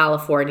valid in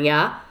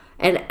California.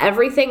 And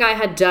everything I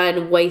had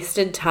done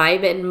wasted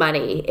time and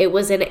money. It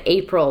was in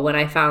April when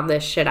I found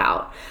this shit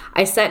out.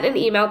 I sent an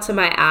email to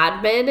my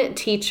admin,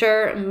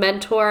 teacher,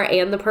 mentor,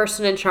 and the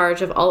person in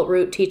charge of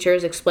alt-route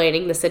teachers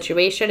explaining the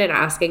situation and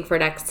asking for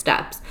next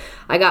steps.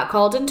 I got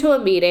called into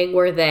a meeting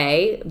where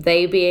they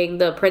being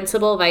the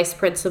principal, vice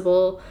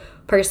principal,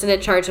 person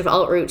in charge of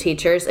alt-route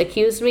teachers,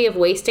 accused me of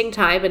wasting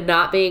time and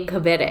not being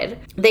committed.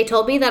 They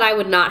told me that I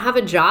would not have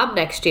a job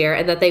next year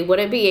and that they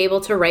wouldn't be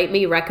able to write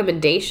me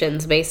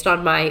recommendations based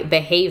on my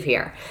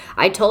behavior.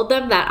 I told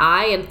them that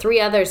I and 3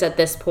 others at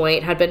this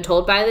point had been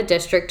told by the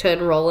district to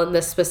enroll in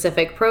this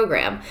specific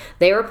program.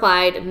 They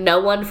replied, no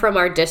one from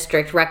our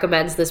district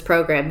recommends this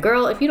program.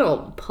 Girl, if you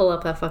don't pull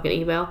up that fucking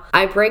email.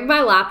 I bring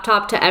my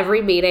laptop to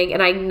every meeting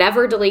and I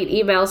never delete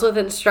emails with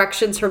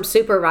instructions from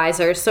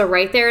supervisors, so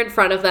right there in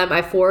front of them,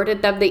 I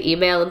forwarded them the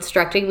email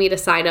instructing me to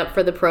sign up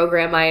for the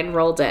program I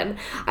enrolled in.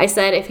 I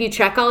said, if you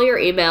check all your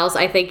emails,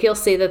 I think you'll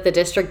see that the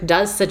district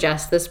does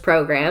suggest this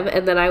program,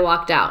 and then I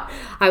walked out.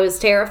 I was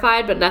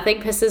terrified, but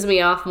nothing pisses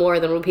me off more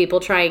than when people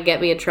try and get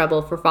me in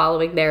trouble for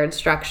following their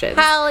instructions.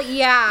 Hell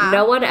yeah.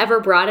 No one ever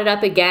brought it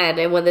up again,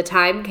 and when the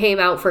time came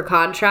for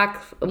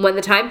contracts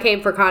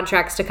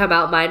to come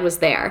out, mine was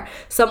there.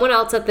 Someone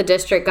else at the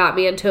district got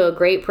me into a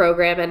great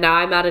program, and now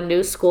I'm at a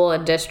new school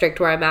and district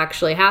where I'm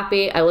actually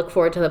happy. I look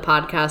forward to the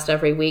podcast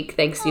every week.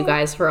 Thanks, you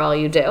guys, for all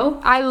you do.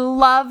 I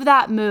love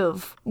that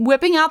move.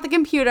 Whipping out the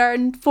computer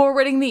and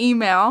forwarding the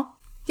email.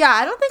 Yeah,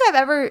 I don't think I've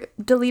ever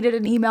deleted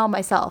an email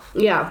myself.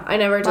 Yeah, I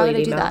never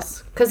delete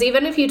emails. Because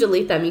even if you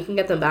delete them, you can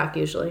get them back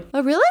usually.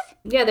 Oh, really?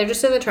 Yeah, they're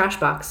just in the trash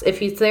box.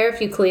 If you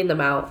clean them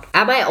out.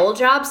 At my old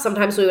job,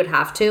 sometimes we would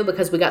have to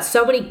because we got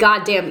so many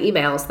goddamn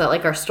emails that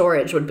like our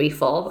storage would be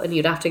full and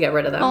you'd have to get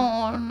rid of them.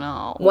 Oh,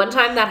 no. One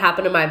time that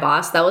happened to my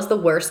boss. That was the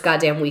worst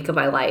goddamn week of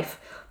my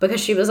life because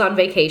she was on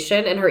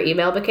vacation and her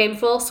email became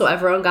full. So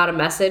everyone got a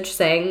message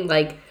saying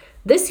like,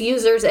 this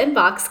user's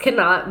inbox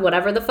cannot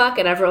whatever the fuck,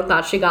 and everyone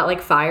thought she got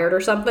like fired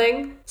or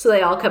something. So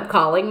they all kept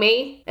calling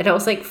me and I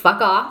was like,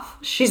 fuck off.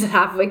 She's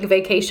having a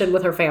vacation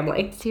with her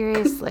family.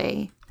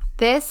 Seriously.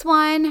 This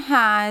one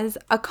has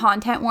a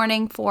content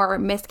warning for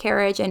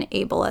miscarriage and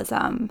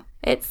ableism.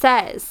 It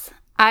says,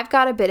 I've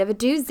got a bit of a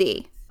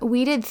doozy.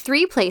 we did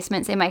 3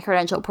 placements in my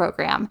credential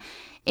program.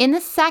 In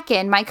the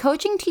second, my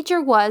coaching teacher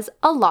was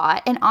a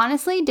lot and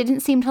honestly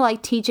didn't seem to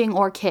like teaching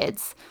or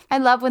kids. I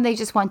love when they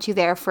just want you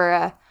there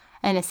for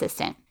an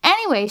assistant.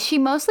 Anyway, she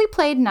mostly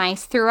played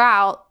nice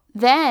throughout.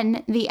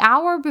 Then, the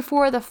hour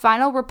before the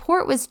final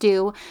report was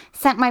due,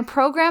 sent my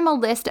program a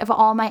list of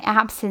all my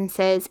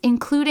absences,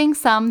 including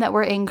some that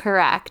were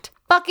incorrect.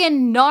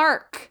 Fucking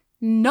narc.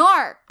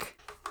 Narc.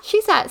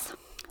 She says,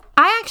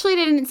 I actually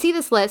didn't see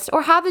this list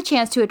or have the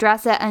chance to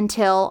address it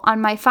until,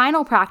 on my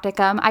final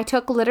practicum, I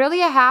took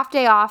literally a half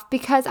day off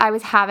because I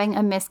was having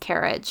a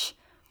miscarriage.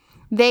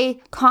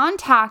 They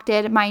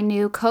contacted my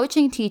new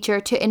coaching teacher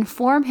to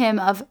inform him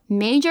of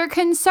major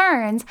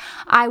concerns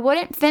I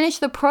wouldn't finish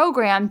the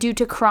program due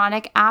to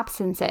chronic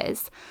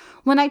absences.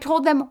 When I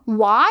told them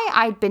why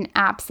I'd been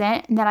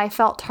absent and that I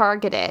felt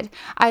targeted,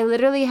 I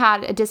literally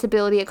had a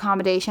disability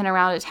accommodation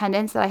around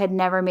attendance that I had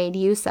never made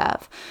use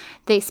of.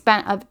 They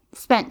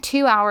spent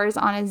 2 hours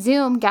on a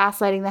Zoom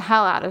gaslighting the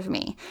hell out of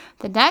me.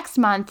 The next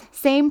month,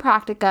 same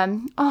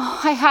practicum.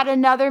 I had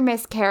another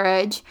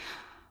miscarriage.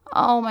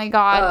 Oh my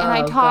God. And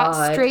I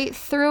taught straight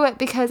through it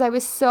because I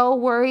was so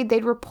worried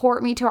they'd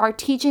report me to our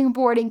teaching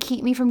board and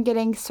keep me from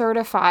getting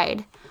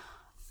certified.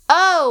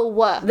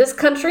 This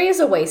country is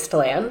a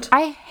wasteland.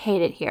 I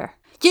hate it here.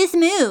 Just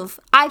move.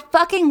 I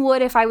fucking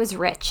would if I was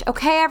rich.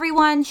 Okay,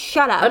 everyone?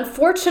 Shut up.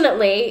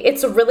 Unfortunately,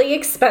 it's really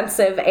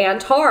expensive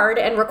and hard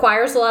and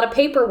requires a lot of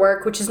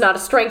paperwork, which is not a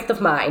strength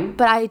of mine.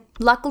 But I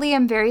luckily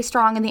am very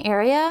strong in the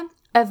area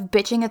of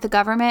bitching at the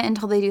government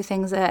until they do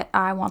things that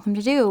I want them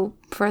to do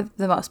for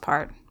the most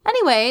part.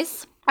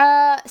 Anyways,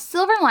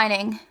 silver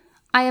lining.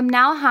 I am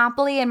now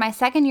happily in my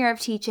second year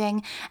of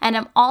teaching and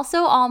am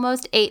also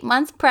almost 8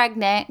 months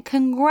pregnant.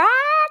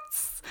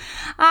 Congrats!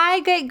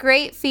 I get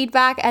great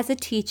feedback as a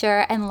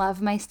teacher and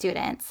love my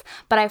students,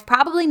 but I've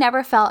probably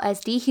never felt as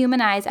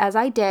dehumanized as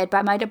I did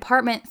by my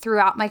department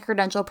throughout my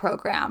credential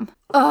program.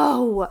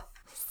 Oh,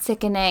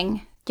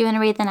 sickening. Do you want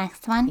to read the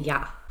next one?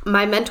 Yeah.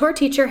 My mentor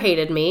teacher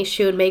hated me.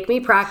 She would make me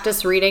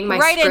practice reading my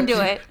right script.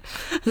 Into it.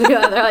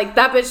 Yeah, they're like,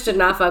 that bitch did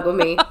not fuck with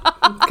me.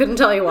 Couldn't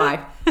tell you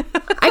why.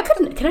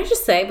 Can I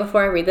just say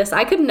before I read this,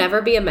 I could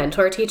never be a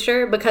mentor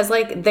teacher because,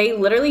 like, they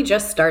literally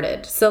just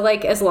started. So,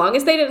 like, as long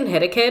as they didn't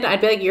hit a kid,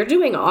 I'd be like, you're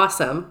doing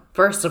awesome,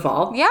 first of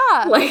all.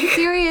 Yeah, like,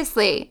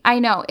 seriously. I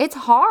know. It's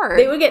hard.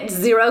 They would get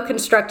 0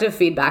 constructive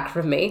feedback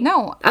from me.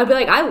 No. I'd be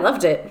like, I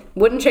loved it.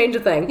 Wouldn't change a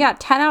thing. Yeah,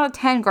 10 out of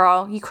 10,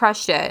 girl. You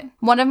crushed it.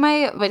 One of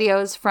my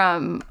videos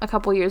from a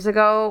couple years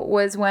ago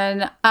was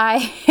when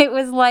it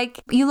was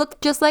like, you look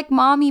just like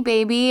mommy,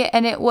 baby.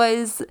 And it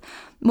was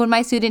when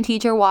my student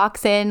teacher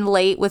walks in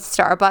late with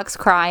Starbucks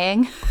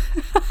crying.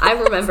 I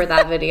remember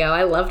that video.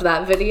 I loved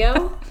that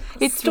video.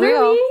 It's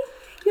real. You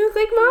look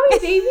like mommy,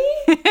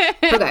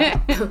 baby.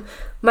 Okay.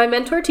 My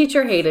mentor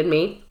teacher hated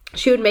me.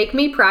 She would make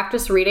me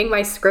practice reading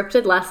my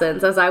scripted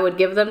lessons as I would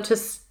give them to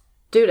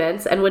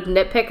students and would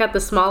nitpick at the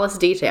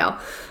smallest detail.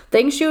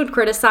 Things she would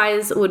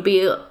criticize would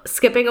be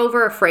skipping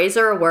over a phrase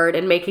or a word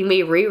and making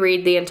me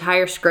reread the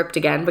entire script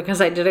again because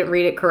I didn't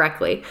read it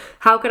correctly.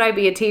 How could I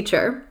be a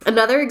teacher?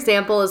 Another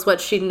example is what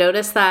she'd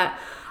noticed that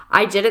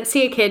I didn't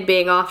see a kid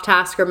being off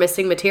task or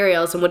missing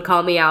materials and would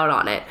call me out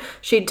on it.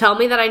 She'd tell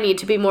me that I need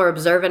to be more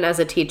observant as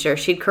a teacher.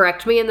 She'd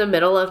correct me in the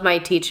middle of my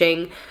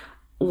teaching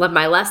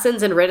my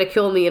lessons and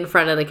ridicule me in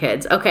front of the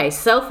kids. Okay,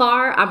 so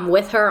far, I'm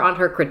with her on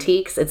her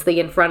critiques. It's the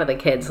in front of the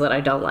kids that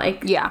I don't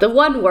like. Yeah. The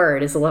one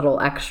word is a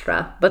little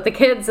extra, but the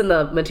kids and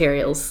the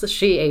materials,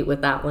 she ate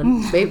with that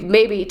one.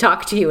 Maybe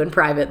talk to you in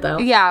private, though.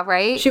 Yeah,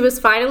 right? She was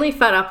finally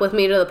fed up with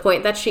me to the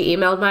point that she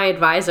emailed my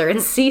advisor and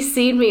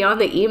CC'd me on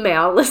the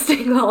email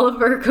listing all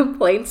of her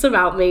complaints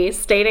about me,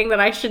 stating that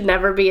I should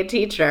never be a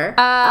teacher.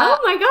 Oh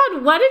my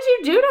God, what did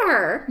you do to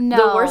her?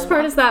 No. The worst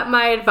part is that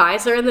my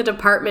advisor and the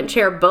department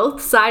chair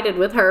both sided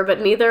with her,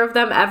 but neither of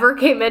them ever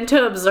came in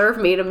to observe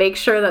me to make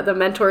sure that the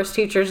mentor's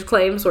teacher's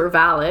claims were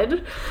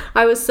valid.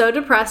 I was so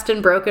depressed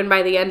and broken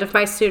by the end of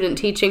my student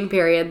teaching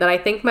period that I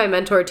think my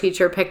mentor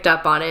teacher picked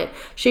up on it.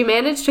 She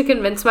managed to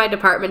convince my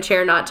department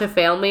chair not to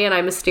fail me, and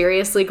I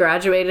mysteriously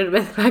graduated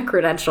with my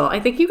credential. I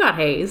think you got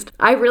hazed.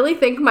 I really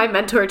think my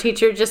mentor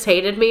teacher just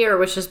hated me or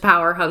was just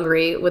power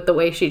hungry with the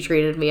way she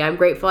treated me. I'm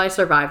grateful I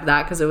survived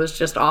that because it was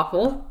just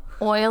awful.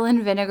 Oil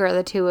and vinegar,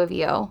 the two of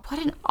you. What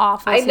an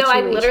awful situation. I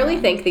know, I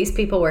literally think these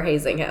people were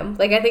hazing him.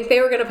 Like, I think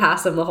they were going to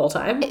pass him the whole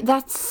time.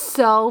 That's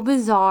so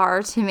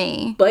bizarre to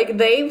me. Like,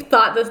 they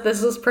thought that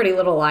this was Pretty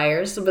Little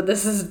Liars, but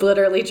this is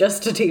literally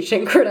just a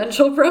teaching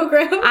credential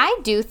program. I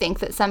do think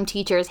that some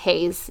teachers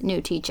haze new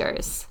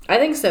teachers. I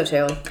think so,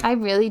 too. I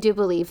really do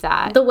believe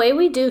that. The way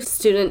we do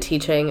student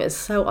teaching is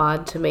so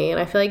odd to me, and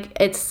I feel like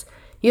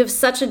you have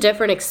such a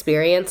different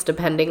experience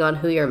depending on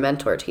who your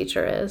mentor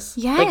teacher is.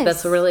 Yes. Like,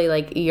 that's really,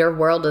 like, your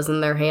world is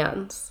in their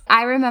hands.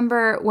 I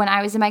remember when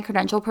I was in my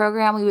credential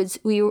program,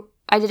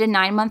 I did a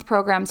 9-month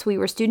program, so we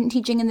were student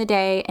teaching in the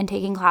day and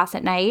taking class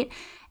at night.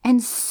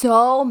 And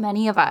so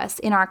many of us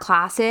in our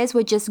classes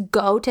would just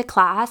go to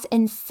class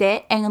and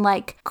sit and,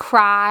 like,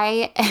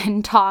 cry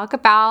and talk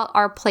about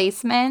our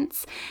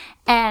placements.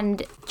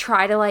 and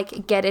try to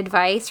like get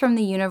advice from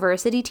the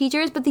university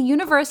teachers. But the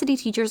university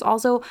teachers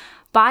also,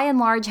 by and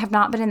large, have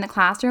not been in the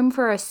classroom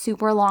for a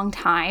super long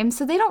time.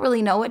 So they don't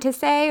really know what to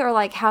say or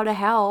like how to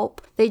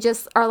help. They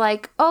just are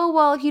like, oh,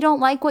 well, if you don't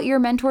like what your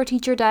mentor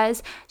teacher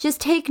does, just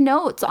take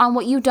notes on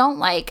what you don't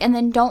like and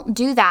then don't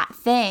do that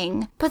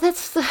thing. But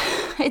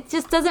it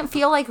just doesn't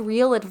feel like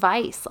real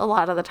advice a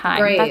lot of the time.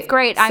 Great. That's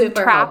great. Super I'm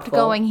trapped helpful.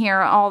 going here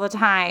all the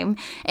time.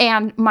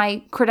 And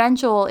my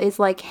credential is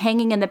like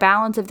hanging in the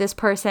balance of this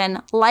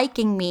person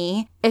liking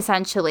me,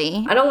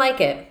 essentially. I don't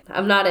like it.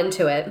 I'm not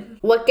into it.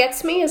 What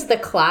gets me is the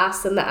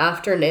class in the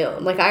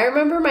afternoon. Like, I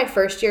remember my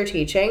first year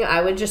teaching,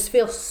 I would just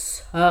feel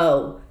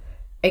so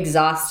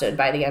exhausted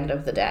by the end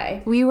of the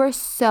day. We were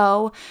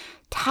so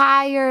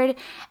tired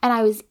and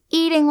I was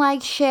eating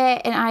like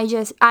shit and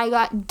I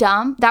got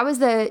dumped. That was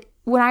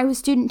when I was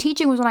student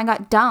teaching was when I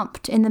got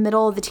dumped in the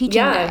middle of the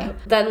teaching day.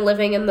 Then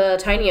living in the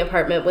tiny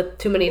apartment with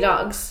too many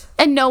dogs.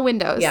 And no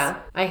windows.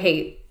 Yeah, I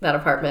hate that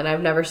apartment.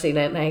 I've never seen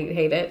it and I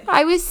hate it.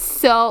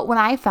 When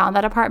I found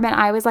that apartment,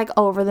 I was like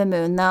over the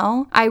moon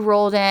though. I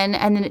rolled in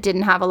and then it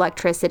didn't have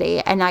electricity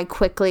and I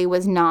quickly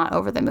was not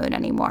over the moon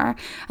anymore.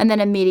 And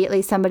then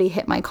immediately somebody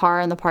hit my car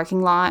in the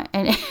parking lot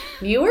and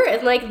You were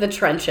in like the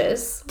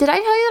trenches. Did I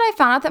tell you that I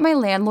found out that my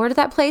landlord at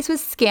that place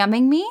was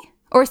scamming me?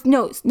 Or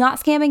no, not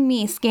scamming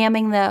me,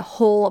 scamming the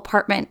whole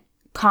apartment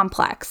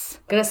complex.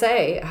 Gonna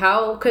say,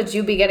 how could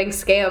you be getting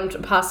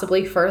scammed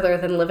possibly further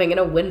than living in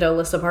a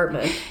windowless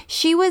apartment?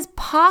 She was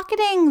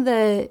pocketing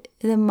the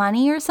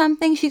money or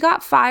something. She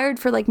got fired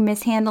for like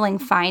mishandling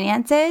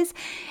finances,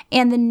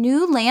 and the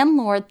new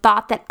landlord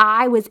thought that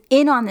I was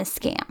in on this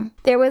scam.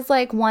 There was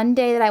like one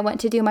day that I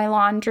went to do my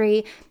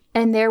laundry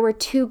and there were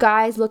two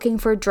guys looking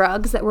for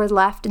drugs that were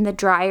left in the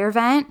dryer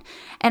vent,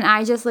 and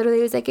I just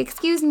literally was like,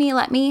 "Excuse me,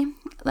 let me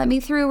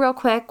through real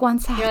quick, one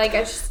sec." You're like,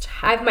 I just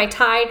have my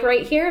Tide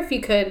right here. If you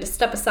could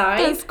step aside.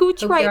 Gonna scooch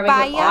Hope right you're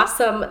by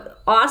having an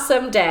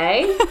awesome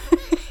day.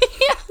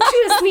 Just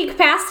gonna sneak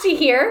past you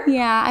here.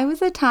 Yeah, it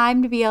was a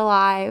time to be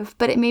alive,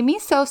 but it made me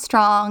so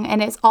strong,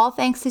 and it's all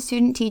thanks to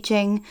student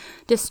teaching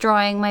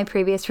destroying my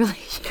previous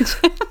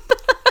relationship.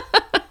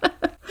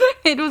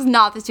 It was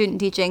not the student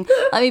teaching.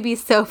 Let me be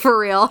so for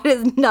real. It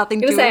has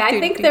nothing to do with student I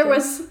think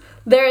teaching.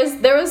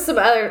 there was some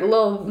other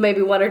little,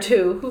 maybe 1 or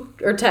 2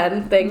 or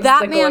 10 things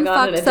that that man going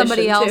on in fucked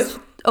somebody addition else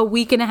to. a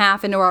week and a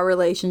half into our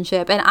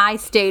relationship, and I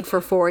stayed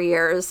for 4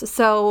 years.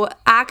 So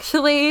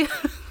actually,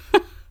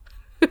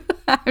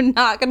 I'm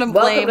not gonna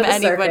blame Welcome to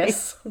the anybody.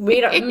 circus.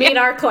 Meet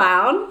our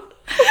clown.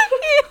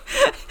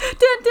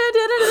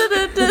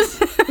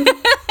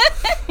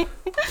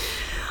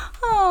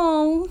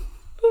 Oh,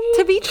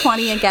 to be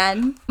 20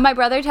 again. My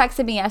brother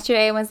texted me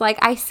yesterday and was like,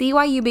 I see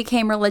why you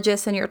became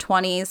religious in your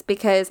 20s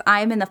because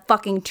I'm in the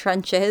fucking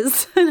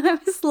trenches. And I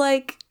was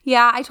like,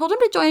 yeah, I told him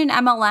to join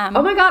an MLM.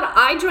 Oh my God,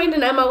 I joined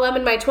an MLM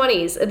in my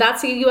 20s.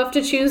 That's you have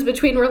to choose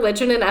between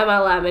religion and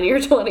MLM in your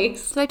 20s.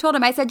 So I told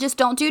him, I said, just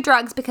don't do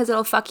drugs because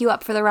it'll fuck you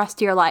up for the rest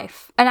of your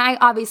life. And I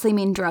obviously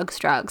mean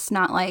drugs,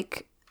 not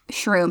like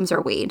shrooms or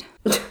weed.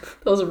 That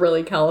was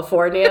really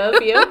California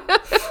of you.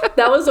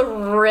 That was a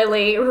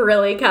really,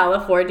 really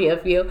California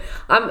of you.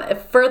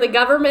 For the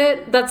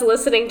government that's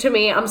listening to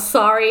me, I'm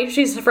sorry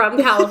she's from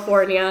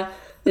California.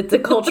 It's a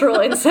cultural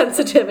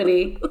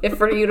insensitivity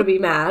for you to be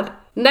mad.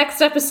 Next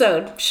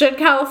episode, should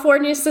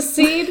California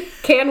secede?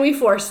 Can we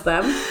force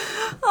them?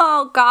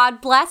 Oh,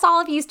 God bless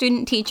all of you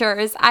student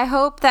teachers. I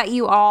hope that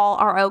you all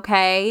are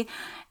okay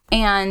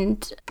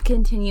and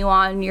continue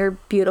on your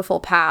beautiful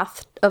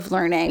path of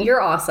learning. You're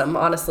awesome,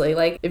 honestly.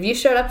 Like, if you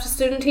showed up to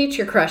student teach,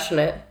 you're crushing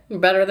it. You're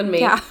better than me.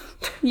 Yeah.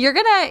 You're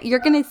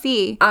gonna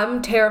see.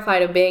 I'm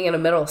terrified of being in a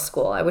middle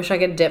school. I wish I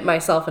could dip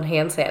myself in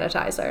hand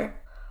sanitizer.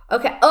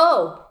 Okay.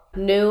 Oh,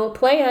 new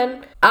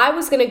plan. I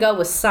was going to go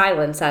with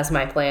silence as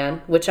my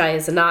plan, which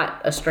is not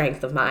a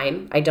strength of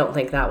mine. I don't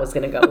think that was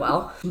going to go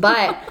well.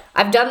 But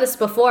I've done this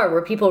before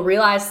where people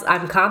realize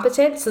I'm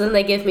competent, so then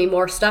they give me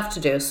more stuff to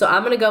do. So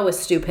I'm going to go with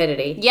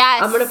stupidity.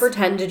 Yes. I'm going to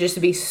pretend to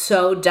just be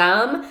so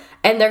dumb,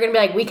 and they're going to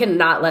be like, we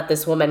cannot let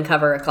this woman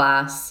cover a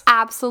class.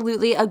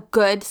 Absolutely a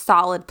good,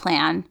 solid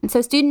plan. And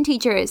so student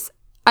teachers,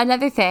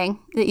 another thing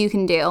that you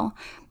can do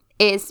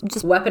is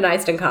just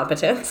Weaponized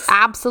incompetence.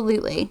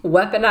 absolutely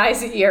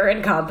Weaponize your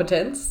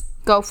incompetence.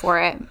 go for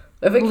it.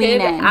 If a Lean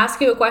kid in. asks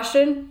you a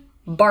question,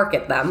 bark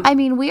at them. I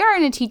mean, we are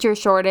in a teacher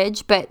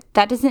shortage, but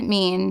that doesn't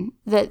mean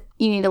that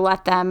you need to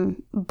let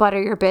them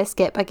butter your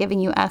biscuit by giving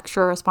you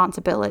extra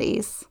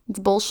responsibilities. It's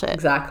bullshit.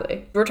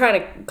 Exactly. We're trying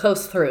to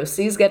coast through.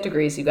 C's get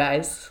degrees, you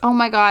guys. Oh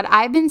my God,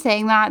 I've been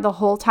saying that the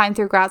whole time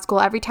through grad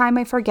school. Every time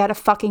I forget a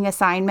fucking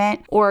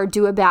assignment or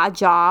do a bad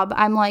job,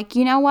 I'm like,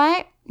 you know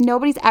what?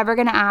 Nobody's ever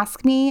going to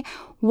ask me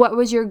what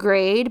was your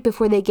grade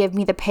before they give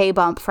me the pay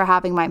bump for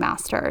having my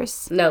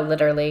master's. No,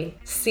 literally.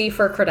 C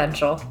for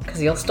credential, because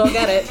you'll still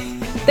get it.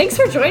 Thanks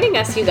for joining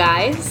us, you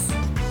guys.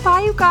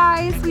 Bye, you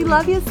guys. We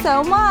love you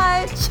so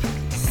much.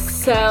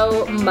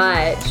 So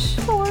much.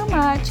 So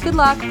much. Good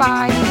luck.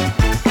 Bye.